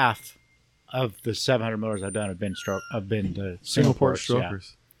to half of the 700 motors I've done have been the single port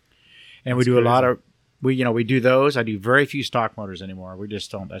strokers. Yeah. And we do crazy. A lot of... We do those. I do very few stock motors anymore. We just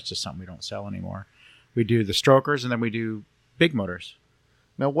don't... That's just something we don't sell anymore. We do the strokers, and then we do... big motors.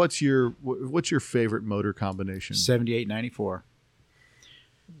 Now, what's your favorite motor combination? 7894.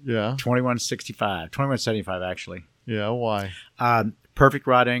 Yeah. 2165. 2175, actually. Yeah, why? Perfect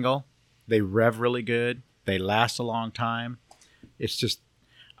rod angle. They rev really good. They last a long time. It's just,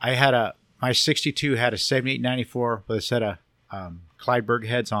 my 62 had a 7894 with a set of Clydeberg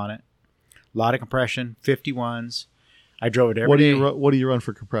heads on it. A lot of compression, 51s. I drove it every day. What do you run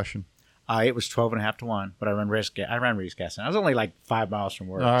for compression? It was 12.5 to 1, but I ran race gas. I was only like 5 miles from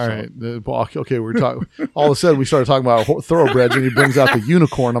work. All right. Okay, we're talking. All of a sudden, we started talking about thoroughbreds, and he brings out the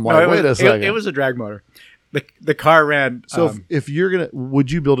unicorn. I'm like, wait a second. It was a drag motor. The car ran. So if you're gonna,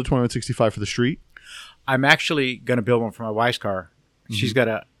 would you build a 2165 for the street? I'm actually gonna build one for my wife's car. Mm-hmm. She's got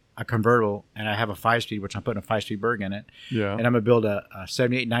a convertible, and I have a 5-speed, which I'm putting a 5-speed Berg in it. Yeah. And I'm gonna build a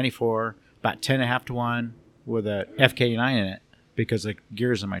 7894, about 10.5 to 1, with a FK89 in it because the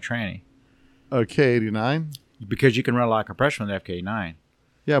gears in my tranny. A K89? Because you can run a lot of compression with the FK89.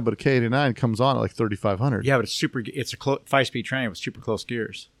 Yeah, but a K89 comes on at like 3,500. Yeah, but it's a 5-speed tranny with super close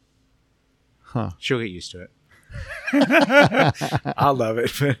gears. Huh. She'll get used to it. I'll love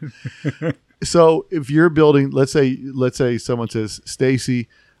it. So if you're building, let's say someone says, Stacy,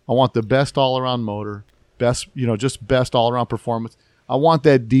 I want the best all-around motor, best all-around performance. I want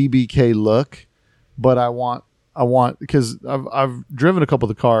that DBK look, but I want because I've driven a couple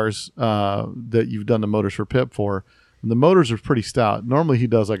of the cars that you've done the motors for Pip for, and the motors are pretty stout. Normally he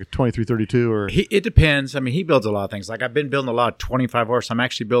does like a 2332 or it depends. I mean, he builds a lot of things. Like I've been building a lot of 25 horse. I'm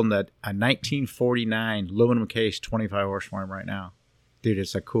actually building a 1949 aluminum case 25 horse for him right now. Dude,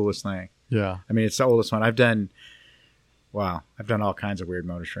 it's the coolest thing. Yeah. I mean, it's the oldest one. I've done all kinds of weird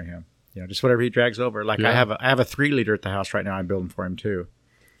motors for him. Just whatever he drags over. Like I have a 3-liter at the house right now. I'm building for him too.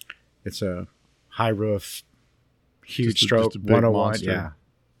 It's a high roof, huge stroke, 101. Monster.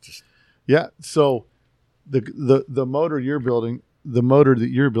 Yeah. So the motor you're building,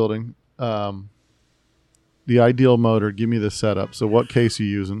 the ideal motor, give me the setup. So what case are you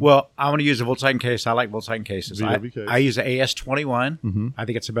using? Well, I want to use a Volkswagen case. I like Volkswagen cases. VW case. I use an AS21. Mm-hmm. I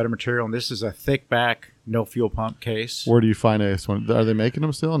think it's a better material. And this is a thick back, no fuel pump case. Where do you find AS1? Are they making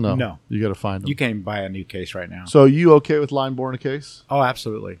them still? No. No. You got to find them. You can't even buy a new case right now. So you okay with line bore in a case? Oh,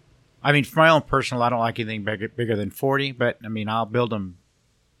 absolutely. I mean, for my own personal, I don't like anything bigger than 40, but I mean, I'll build them,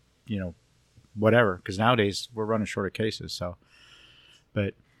 whatever, because nowadays we're running shorter cases. So,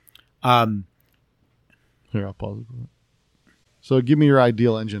 but, here, I'll pause it for a minute. So give me your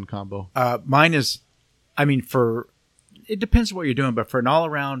ideal engine combo. Mine is, I mean, it depends on what you're doing, but for an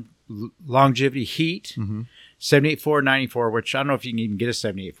all-around longevity heat, 78.4, 94, which I don't know if you can even get a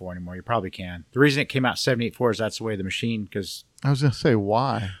 78.4 anymore. You probably can. The reason it came out 78.4 is that's the way of the machine, because... I was going to say,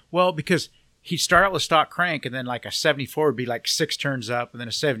 why? Well, because he'd start out with stock crank, and then like a 74 would be like 6 turns up, and then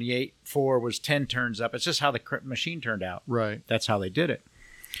a 78.4 was 10 turns up. It's just how the machine turned out. Right. That's how they did it.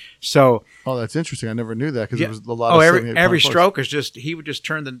 So... Oh, that's interesting. I never knew that, because it was a lot of... every stroke is just... He would just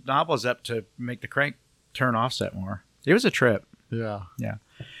turn the knobbles up to make the crank turn offset more. It was a trip. Yeah. Yeah.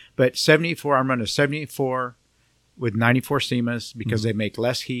 But 74, I'm running a 78.4 with 94 SEMAs because they make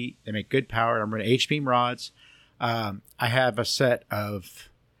less heat. They make good power. I'm running H-beam rods. I have a set of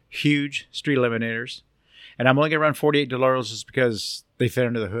huge street eliminators. And I'm only going to run 48 DeLoreals just because they fit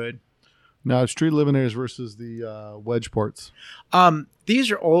under the hood. Now, street eliminators versus the wedge ports.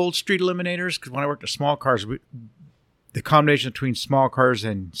 These are old street eliminators because when I worked at small cars, the combination between small cars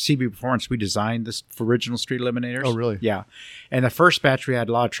and CB Performance, we designed this for original street eliminators. Oh, really? Yeah. And the first batch, we had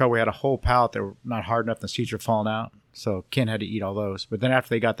a lot of trouble. We had a whole pallet that were not hard enough. The seats were falling out. So Ken had to eat all those. But then after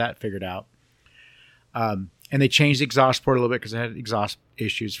they got that figured out, and they changed the exhaust port a little bit because they had exhaust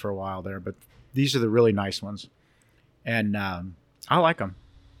issues for a while there. But these are the really nice ones. And I like them.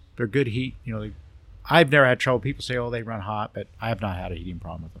 They're good heat. I've never had trouble. People say, oh, they run hot, but I have not had a heating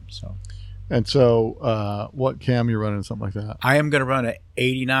problem with them. So. And so what cam you're running, something like that? I am going to run an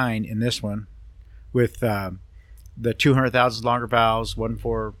 89 in this one with the 200,000 longer valves,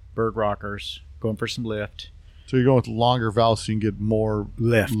 1.4 Berg rockers, going for some lift. So you're going with longer valves so you can get more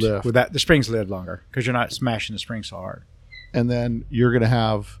lift. With that, the springs live longer because you're not smashing the springs so hard. And then you're going to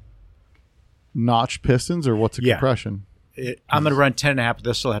have notch pistons, or what's a compression? I'm going to run 10.5, but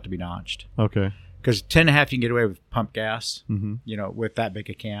they'll still have to be notched. Okay. Because 10.5 you can get away with pump gas, with that big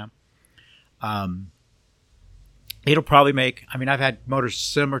a cam. It'll probably make, I've had motors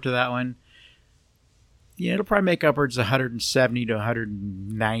similar to that one. Yeah, it'll probably make upwards of 170 to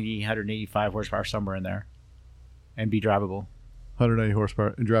 190, 185 horsepower, somewhere in there, and be drivable. 190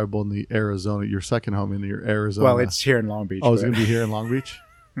 horsepower and drivable in the Arizona, your second home in your Arizona. Well, it's here in Long Beach. Oh, it's going to be here in Long Beach?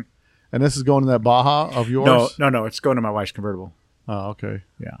 And this is going in that Baja of yours? No. It's going to my wife's convertible. Oh, okay.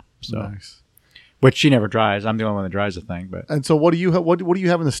 Yeah. So nice. Which she never drives. I'm the only one that drives the thing. But and so, what do you what do you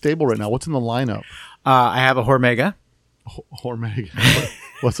have in the stable right now? What's in the lineup? I have a Hormega. Hormega.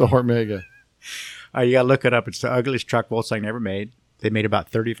 What's a Hormega? You got to look it up. It's the ugliest truck Volkswagen ever made. They made about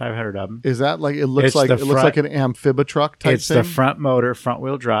 3,500 of them. Is that like it looks It's like the it looks like an amphibitruck type It's thing? the front motor, front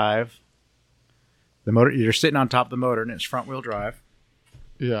wheel drive. The motor, you're sitting on top of the motor, and it's front wheel drive.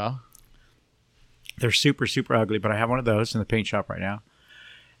 Yeah. They're super, super ugly, but I have one of those in the paint shop right now.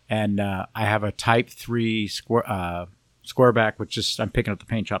 And I have a Type 3 squareback, which is I'm picking up the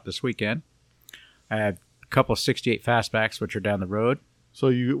paint shop this weekend. I have a couple of 68 fastbacks, which are down the road.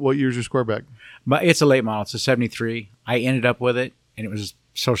 So what year's your squareback? But it's a late model. It's a 73. I ended up with it, and it was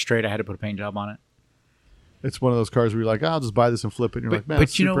so straight I had to put a paint job on it. It's one of those cars where you're like, I'll just buy this and flip it. And you're like, man,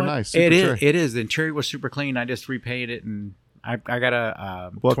 it's you know super what? nice. Super It is. tray. It is. The interior was super clean. I just repainted it, and I got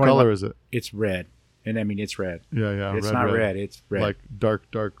a. What 21 color is it? It's red, and I mean it's red. Yeah. It's not red. It's red. Like dark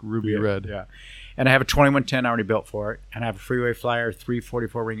ruby red. Yeah. And I have a 2110 already built for it, and I have a Freeway Flyer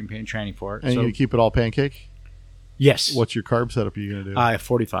 344 ring and pin tranny for it. And so, you keep it all pancake? yes. What's your carb setup you going to do? I have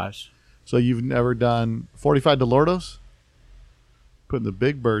 45s. So you've never done 45 DeLordos? Putting the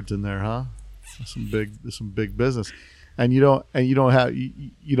big birds in there, huh? That's some big business. And you don't think you'll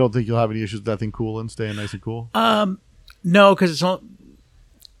have any issues with that thing cooling, staying nice and cool? No, because it's all.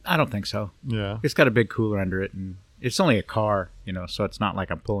 I don't think so. Yeah. It's got a big cooler under it, and it's only a car, so it's not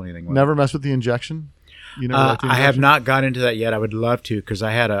like I'm pulling anything with it. Never mess with the injection? You never liked the I have injection? not got into that yet. I would love to because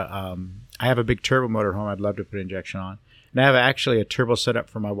I have a big turbo motor at home. I'd love to put injection on. And I have actually a turbo setup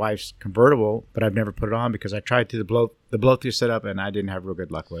for my wife's convertible, but I've never put it on because I tried to the blow through setup and I didn't have real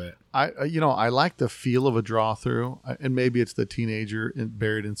good luck with it. I like the feel of a draw through, and maybe it's the teenager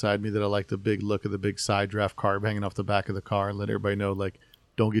buried inside me that I like the big look of the big side draft carb hanging off the back of the car and let everybody know, like,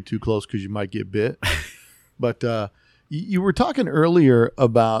 don't get too close because you might get bit. But you were talking earlier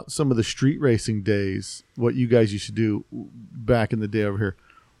about some of the street racing days, what you guys used to do back in the day over here.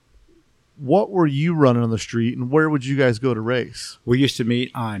 What were you running on the street, and where would you guys go to race? We used to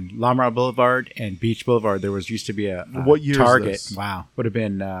meet on Lamar Boulevard and Beach Boulevard. There used to be a What year is Target. this? Wow, would have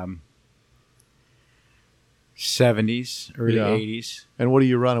been 70s, early Yeah. 80s. And what are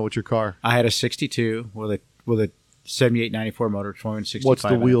you running with your car? I had a 62 with a 7894 motor, 2165. What's the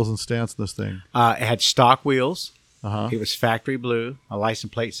in it. wheels and stance in this thing? It had stock wheels. Uh-huh. It was factory blue. A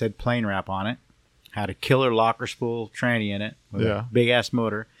license plate said plane wrap on it. Had a killer locker spool tranny in it with Yeah. a big ass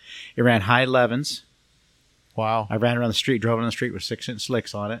motor. It ran high 11s. Wow. I ran around the street, drove on the street with 6-inch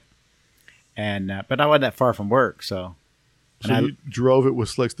slicks on it. And but I wasn't that far from work, so. So you drove it with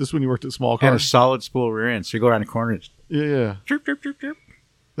slicks. This is when you worked at small Had a cars? solid spool rear end, so you go around the corner. It's Yeah. chirp, chirp, chirp, chirp.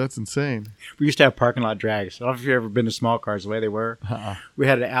 That's insane. We used to have parking lot drags. I don't know if you've ever been to small cars the way they were. We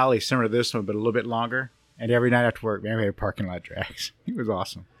had an alley similar to this one, but a little bit longer. And every night after work, man, we had parking lot drags. It was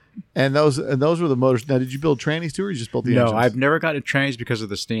awesome. And those were the motors. Now, did you build trannies too, or you just built the No, engines? I've never gotten trains because of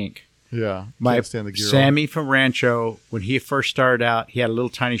the stink. Yeah. My Can't stand the gear Sammy from Rancho, when he first started out, he had a little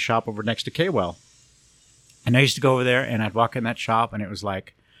tiny shop over next to K-Well. And I used to go over there, and I'd walk in that shop, and it was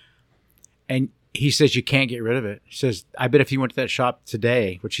like, and he says, you can't get rid of it. He says, I bet if you went to that shop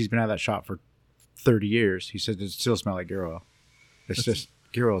today, which he's been out of that shop for 30 years, he says, it still smell like gear oil. It's just,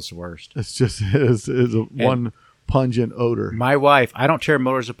 gear oil is the worst. It's just it's a one pungent odor. My wife, I don't tear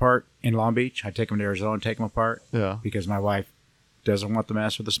motors apart in Long Beach. I take them to Arizona and take them apart Yeah. because my wife doesn't want the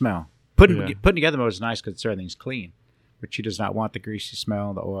mess with the smell. Putting together motors is nice because everything's clean, but she does not want the greasy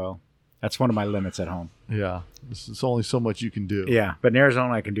smell, the oil. That's one of my limits at home. Yeah. It's only so much you can do. Yeah, but in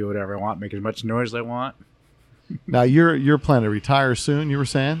Arizona, I can do whatever I want, make as much noise as I want. Now, you're planning to retire soon, you were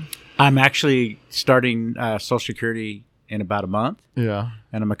saying? I'm actually starting Social Security in about a month, Yeah.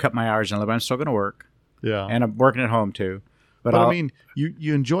 and I'm going to cut my hours in, but I'm still going to work, Yeah. and I'm working at home too. but I mean,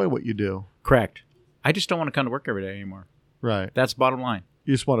 you enjoy what you do. Correct. I just don't want to come to work every day anymore. Right. That's the bottom line.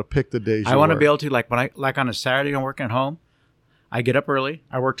 You just want to pick the days you I want to work. be able to, like on a Saturday, I'm working at home. I get up early.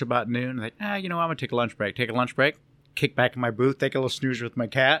 I work till about noon. Like, I'm going to take a lunch break. Take a lunch break, kick back in my booth, take a little snooze with my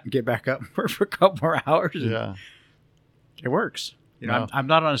cat, and get back up and work for a couple more hours. Yeah. It works. Yeah. I'm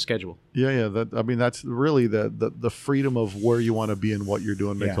not on a schedule. Yeah. That's really the freedom of where you want to be and what you're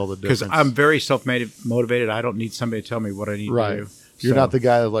doing makes all the difference. Because I'm very self-motivated. I don't need somebody to tell me what I need right. to do. You're So, not the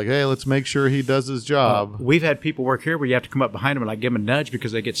guy that's like, hey, let's make sure he does his job. We've had people work here where you have to come up behind them and like give them a nudge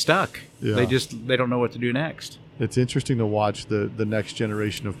because they get stuck. Yeah. They don't know what to do next. It's interesting to watch the next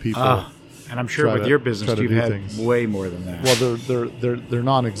generation of people. And I'm sure Try with to- your try business, to you've do had things. way more than that. Well, they're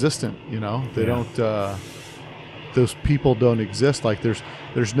non-existent. You know, they Yeah. don't. Those people don't exist. Like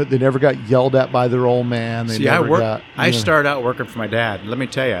they never got yelled at by their old man. They See, never I got. I started out working for my dad. Let me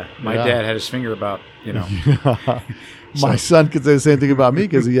tell you, my Yeah. dad had his finger about, My son could say the same thing about me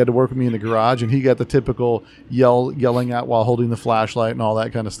because he had to work with me in the garage, and he got the typical yelling at while holding the flashlight and all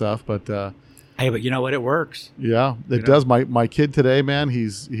that kind of stuff. But hey, but you know what? It works. yeah, it does. My kid today, man,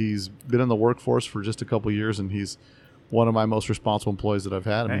 he's been in the workforce for just a couple years, and he's one of my most responsible employees that I've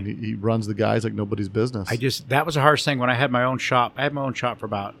had. I mean, Right. he runs the guys like nobody's business. That was a harsh thing when I had my own shop. I had my own shop for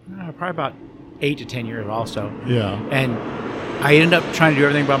probably about 8 to 10 years also. Yeah. And I ended up trying to do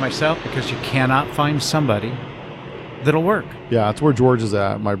everything by myself because you cannot find somebody that'll work. Yeah, that's where George is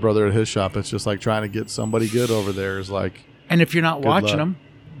at. My brother at his shop. It's just like trying to get somebody good over there is like, And if you're not Good watching luck. them,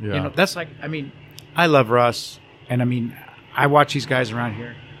 yeah. that's like, I mean, I love Russ. And I mean, I watch these guys around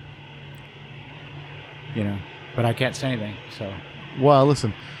here, but I can't say anything. So, Well,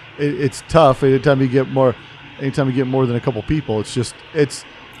 listen, it's tough. Anytime you get more than a couple people,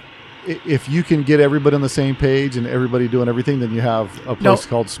 if you can get everybody on the same page and everybody doing everything, then you have a place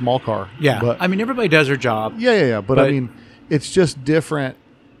called Small Car. yeah. But I mean, everybody does their job. yeah. But I But- mean, it's just different.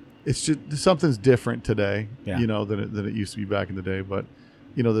 It's just something's different today, Yeah. than it used to be back in the day. But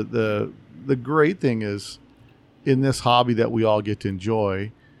the great thing is, in this hobby that we all get to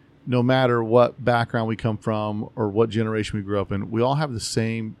enjoy, no matter what background we come from or what generation we grew up in, we all have the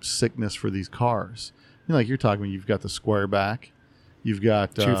same sickness for these cars. Like you're talking, you've got the square back, you've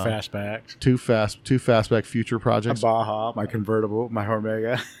got Two fastbacks. two fastback future A projects. Baja, my convertible, my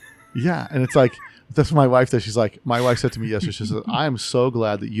Omega. Yeah, and it's like that's what my wife does. She's like, my wife said to me yesterday, she said, I am so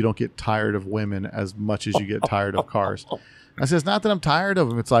glad that you don't get tired of women as much as you get tired of cars. I said, it's not that I'm tired of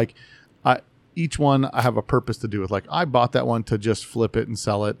them. It's like each one I have a purpose to do with. Like I bought that one to just flip it and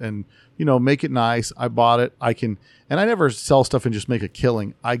sell it and make it nice. I bought it. And I never sell stuff and just make a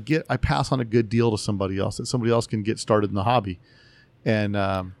killing. I pass on a good deal to somebody else that somebody else can get started in the hobby. And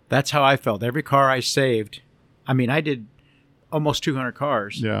That's how I felt. Every car I saved, I mean, I did almost 200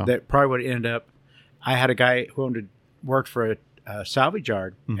 cars. Yeah. That probably would end up. I had a guy who worked for a salvage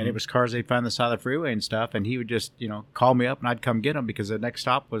yard, Mm-hmm. and it was cars they found on the side of the freeway and stuff. And he would just, call me up, and I'd come get them because the next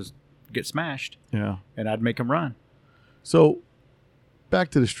stop was get smashed, yeah. and I'd make them run. So back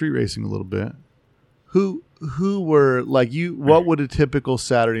to the street racing a little bit. Who were like you? What would a typical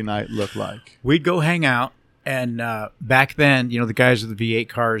Saturday night look like? We'd go hang out, and back then, the guys with the V8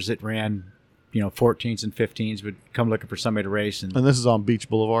 cars that ran, 14s and 15s would come looking for somebody to race. And And this is on Beach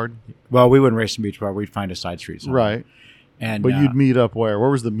Boulevard, well, we wouldn't race in Beach Bar. We'd find a side street somewhere. right? And But you'd meet up where? Where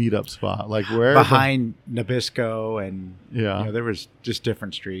was the meetup spot? Like where? behind Nabisco, and Yeah. there was just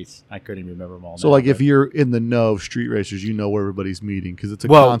different streets. I couldn't even remember them all. So now, like if but- you're in the know of street racers, you know where everybody's meeting because it's a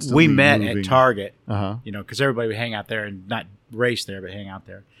well, constantly we met moving. at Target, Uh-huh. because everybody would hang out there and not race there, but hang out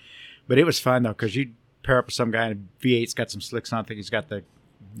there. But it was fun though because you'd pair up with some guy and a V8's got some slicks on. I think he's got the,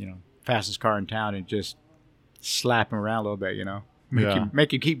 fastest car in town, and just slap him around a little bit,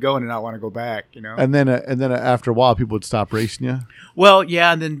 make you keep going and not want to go back, And then after a while, people would stop racing you. Well,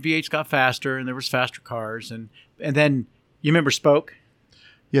 yeah, and then V8s got faster, and there was faster cars, and then you remember Spoke?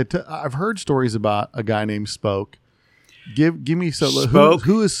 Yeah, I've heard stories about a guy named Spoke. Give me Spoke?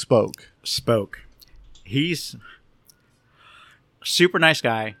 who is Spoke? Spoke. He's a super nice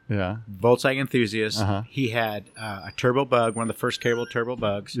guy, Yeah, Volkswagen enthusiast. Uh-huh. He had a turbo bug, one of the first cable turbo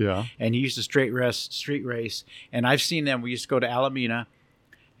bugs. yeah. And he used to street race. And I've seen them. We used to go to Alameda.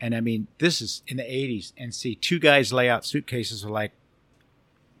 And I mean, this is in the 80s, and see two guys lay out suitcases with like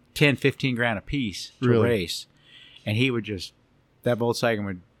 10, 15 grand a piece to Really? race. And he would that Volkswagen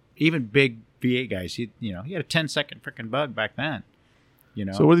would, even big V8 guys, he had a 10-second freaking bug back then.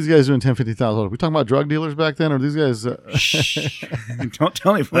 So what are these guys doing? $10,000, $50,000? We talking about drug dealers back then, or these guys? Shh. Don't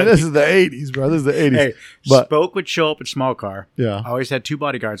tell me. Man, this is the '80s, bro. This is the '80s. Hey, but Spoke would show up in small car. yeah, I always had two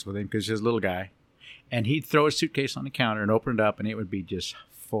bodyguards with him because he's a little guy. And he'd throw his suitcase on the counter and open it up, and it would be just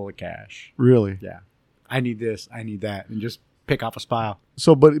full of cash. really. Yeah. I need this. I need that. And just pick off a pile.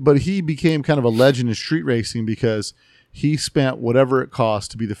 So, but he became kind of a legend in street racing because he spent whatever it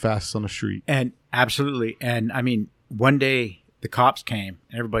cost to be the fastest on the street. And absolutely. And I mean, one day the cops came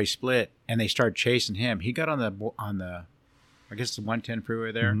and everybody split and they started chasing him. He got on the I guess the 110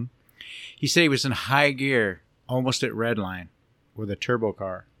 freeway there. Mhm. He said he was in high gear, almost at red line, with a turbo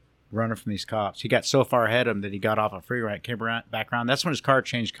car running from these cops. He got so far ahead of him that he got off a freeway, came back around. That's when his car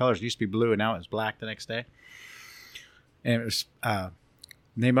changed colors. It used to be blue and now it was black the next day. And it was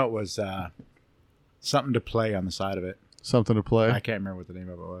name of it was something to play on the side of it. Something to play. I can't remember what the name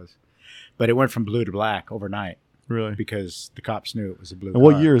of it was, but it went from blue to black overnight Really. because the cops knew it was a blue. And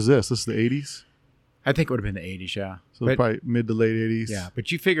what car. year is this? This is the '80s. I think it would have been the 80s, yeah. So But- probably mid to late '80s. yeah,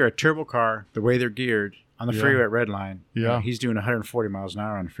 but you figure a turbo car, the way they're geared on the Yeah. freeway at red line, Yeah. he's doing 140 miles an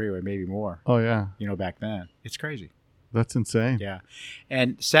hour on the freeway, maybe more. Oh yeah, Back then, it's crazy. that's insane. Yeah,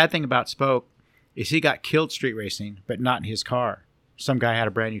 and sad thing about Spoke is he got killed street racing, but not in his car. Some guy had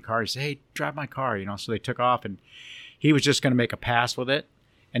a brand new car. He said, "Hey, drive my car," So they took off, and he was just going to make a pass with it,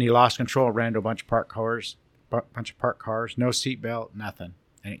 and he lost control, ran into a bunch of parked cars, no seatbelt, nothing,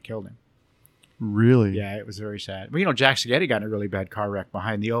 and it killed him. Really? Yeah, it was very sad. Well, you know, Jack Spaghetti got in a really bad car wreck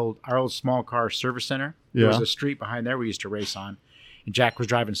behind our old small car service center. There was Yeah. a street behind there we used to race on, and Jack was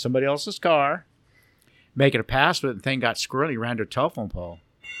driving somebody else's car, making a pass with it, and the thing got squirrely, ran to a telephone pole.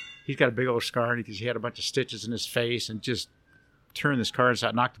 He's got a big old scar, and he had a bunch of stitches in his face, and just turned this car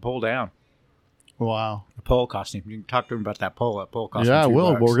inside, knocked the pole down. Wow. The pole cost him. You can talk to him about that pole. That pole cost him Yeah, I $2.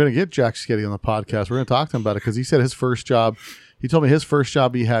 will. But we're going to get Jack Sketty on the podcast. We're going to talk to him about it because he said his first job, he told me his first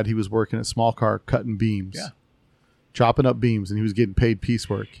job he was working at small car cutting beams. Yeah. Chopping up beams, and he was getting paid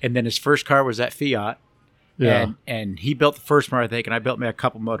piecework. And then his first car was that Fiat. Yeah. And he built the first motor, I think, and I built me a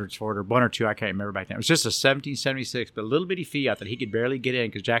couple motors for it, or one or two, I can't remember back then. It was just a 1776, but a little bitty Fiat that he could barely get in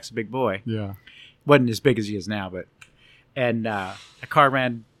because Jack's a big boy. Yeah. Wasn't as big as he is now, but the car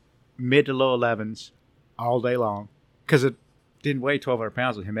ran mid to low 11s all day long because it didn't weigh 1,200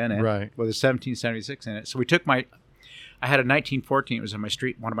 pounds with him in it. Right. With a 1776 in it. So we took I had a 1914. It was in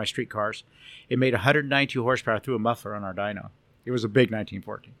one of my street cars. It made 192 horsepower through a muffler on our dyno. It was a big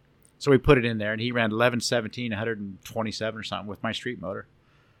 1914. So we put it in there, and he ran 1117, 127 or something with my street motor.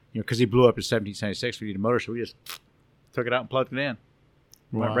 You know, because he blew up his 1776. We needed a motor, so we just took it out and plugged it in.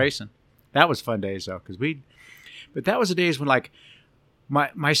 Went Wow. racing. That was fun days though, but that was the days when like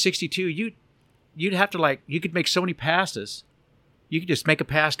my 62, you'd have to you could make so many passes. You could just make a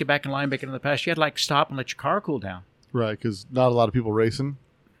pass, get back in line, make another pass. You had to stop and let your car cool down. Right, because not a lot of people racing.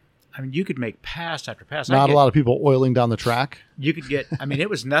 I mean, you could make pass after pass. Not a lot of people oiling down the track. You could get. I mean, it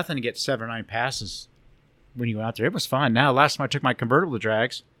was nothing to get 7 or 9 passes when you went out there. It was fine. Now, last time I took my convertible to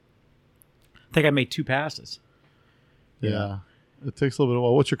drags, I think I made 2 passes. Yeah. It takes a little bit of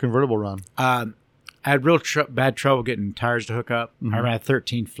while. What's your convertible run? I had real bad trouble getting tires to hook up. I ran a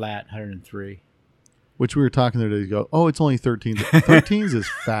 13 flat, 103. Which we were talking the other day. You go, oh, it's only 13. 13s is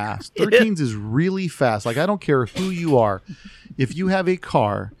fast. 13s is really fast. Like, I don't care who you are. If you have a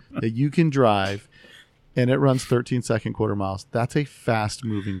car that you can drive and it runs 13-second quarter miles, that's a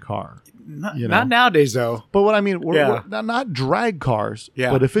fast-moving car. Not You know? nowadays, though. But what I mean, Yeah. we're not drag cars.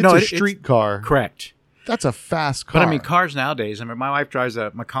 Yeah. But if it's No, a it's street car, Correct. that's a fast car. But I mean, cars nowadays. I mean, my wife drives a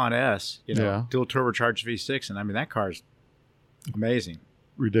Macan S, Yeah. dual turbocharged V6, and I mean that car's amazing.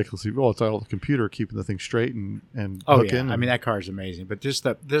 ridiculously. Well, it's all the computer keeping the thing straight and Oh hooking. yeah, I mean that car's amazing. But just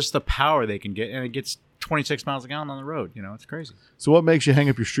the power they can get, and it gets 26 miles a gallon on the road. You know, it's crazy. So what makes you hang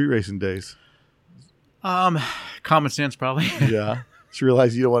up your street racing days? Common sense probably. Yeah. Just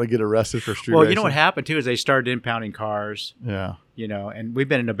realize you don't want to get arrested for street Well, racing. you know what happened too is they started impounding cars. Yeah. You know, and we've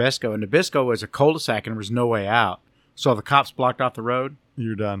been in Nabisco, and Nabisco was a cul-de-sac, and there was no way out. So if the cops blocked off the road,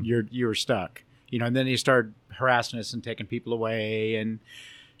 You're done. you were stuck. You know, and then they started harassing us and taking people away, and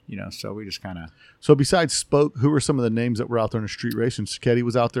you know, so we just kind of So besides Spoke, who were some of the names that were out there in the street racing? Sketty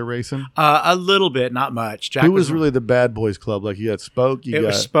was out there racing. a little bit, not much. Jack Who was really the bad boys club? Like you had Spoke, It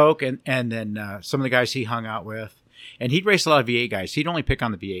was Spoke, and then some of the guys he hung out with, and he'd race a lot of V8 guys. He'd only pick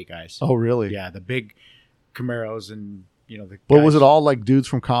on the V8 guys. Oh, really? Yeah, the big Camaros and you know the. But guys. was it all like dudes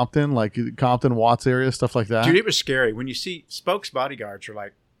from Compton, like Compton, Watts area, stuff like that? Dude, it was scary when you see Spoke's bodyguards are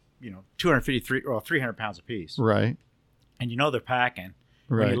like, 300 pounds apiece, Right. and you know they're packing.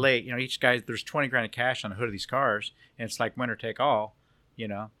 When Right. you're late, each guy, there's 20 grand of cash on the hood of these cars, and it's like winner take all,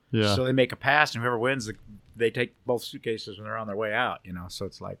 Yeah. So they make a pass, and whoever wins, they take both suitcases when they're on their way out, So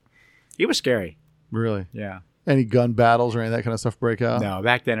it's like, it was scary. Really. Yeah. Any gun battles or any of that kind of stuff break out? No,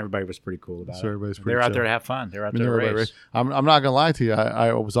 back then everybody was pretty cool about So it. everybody's They pretty were out chill. there to have fun. They were out I mean, there to everybody race. I'm not gonna lie to you.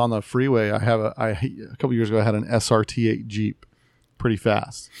 I was on the freeway. A couple years ago, I had an SRT8 Jeep, pretty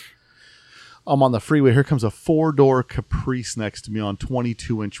fast. I'm on the freeway. Here comes a 4-door Caprice next to me on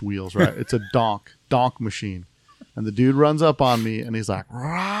 22-inch wheels. Right, it's a donk machine, and the dude runs up on me and he's like,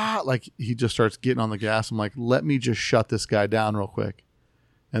 rah! Like he just starts getting on the gas. I'm like, let me just shut this guy down real quick,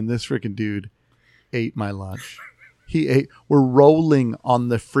 and this freaking dude ate my lunch. We're rolling on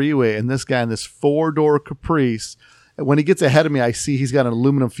the freeway, and this guy in this 4-door Caprice. When he gets ahead of me, I see he's got an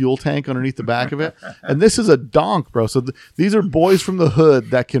aluminum fuel tank underneath the back of it. And this is a donk, bro. So these are boys from the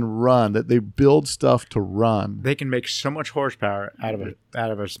hood that can run, that they build stuff to run. They can make so much horsepower out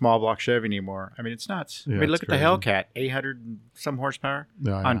of a small block Chevy anymore. I mean, it's nuts. Yeah, I mean, look it's at the crazy. Hellcat, 800 and some horsepower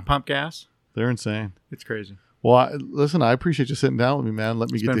Yeah, on yeah. pump gas. They're insane. It's crazy. Well, listen, I appreciate you sitting down with me, man. Let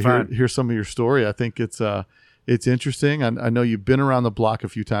me get been to fun. hear some of your story. I think it's interesting. I know you've been around the block a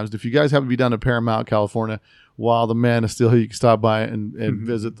few times. If you guys haven't been down to Paramount, California, while the man is still here, you can stop by and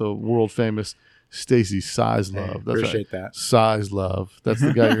visit the world famous Stacy Size Love. Hey, That's appreciate right. that. Size Love. That's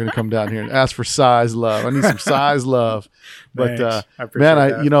the guy you're going to come down here and ask for Size Love. I need some Size Love. But Thanks. I appreciate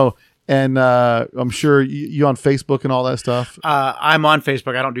man, that. and I'm sure you on Facebook and all that stuff. I'm on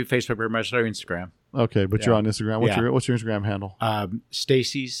Facebook. I don't do Facebook very much. I do Instagram. Okay, but you're on Instagram. Yeah. What's your Instagram handle?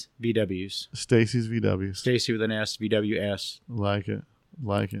 Stacy's VWs. Stacy's VWs. Stacy with an S, VWS. Like it.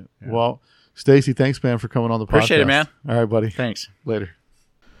 Yeah. Well, Stacy, thanks, man, for coming on the podcast. Appreciate it, man. All right, buddy. Thanks. Later.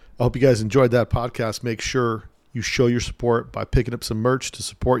 I hope you guys enjoyed that podcast. Make sure you show your support by picking up some merch to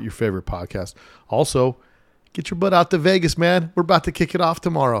support your favorite podcast. Also, get your butt out to Vegas, man. We're about to kick it off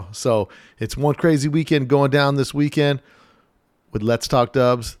tomorrow. So it's one crazy weekend going down this weekend with Let's Talk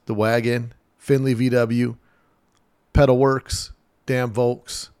Dubs, The Wagon, Finley VW, Pedal Works, Dan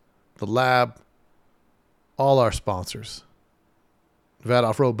Volks, The Lab, all our sponsors. Nevada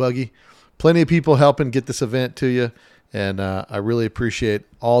Off-Road Buggy. Plenty of people helping get this event to you. And I really appreciate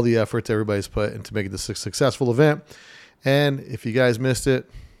all the efforts everybody's put into making this a successful event. And if you guys missed it,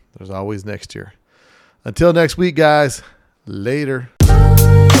 there's always next year. Until next week, guys, later.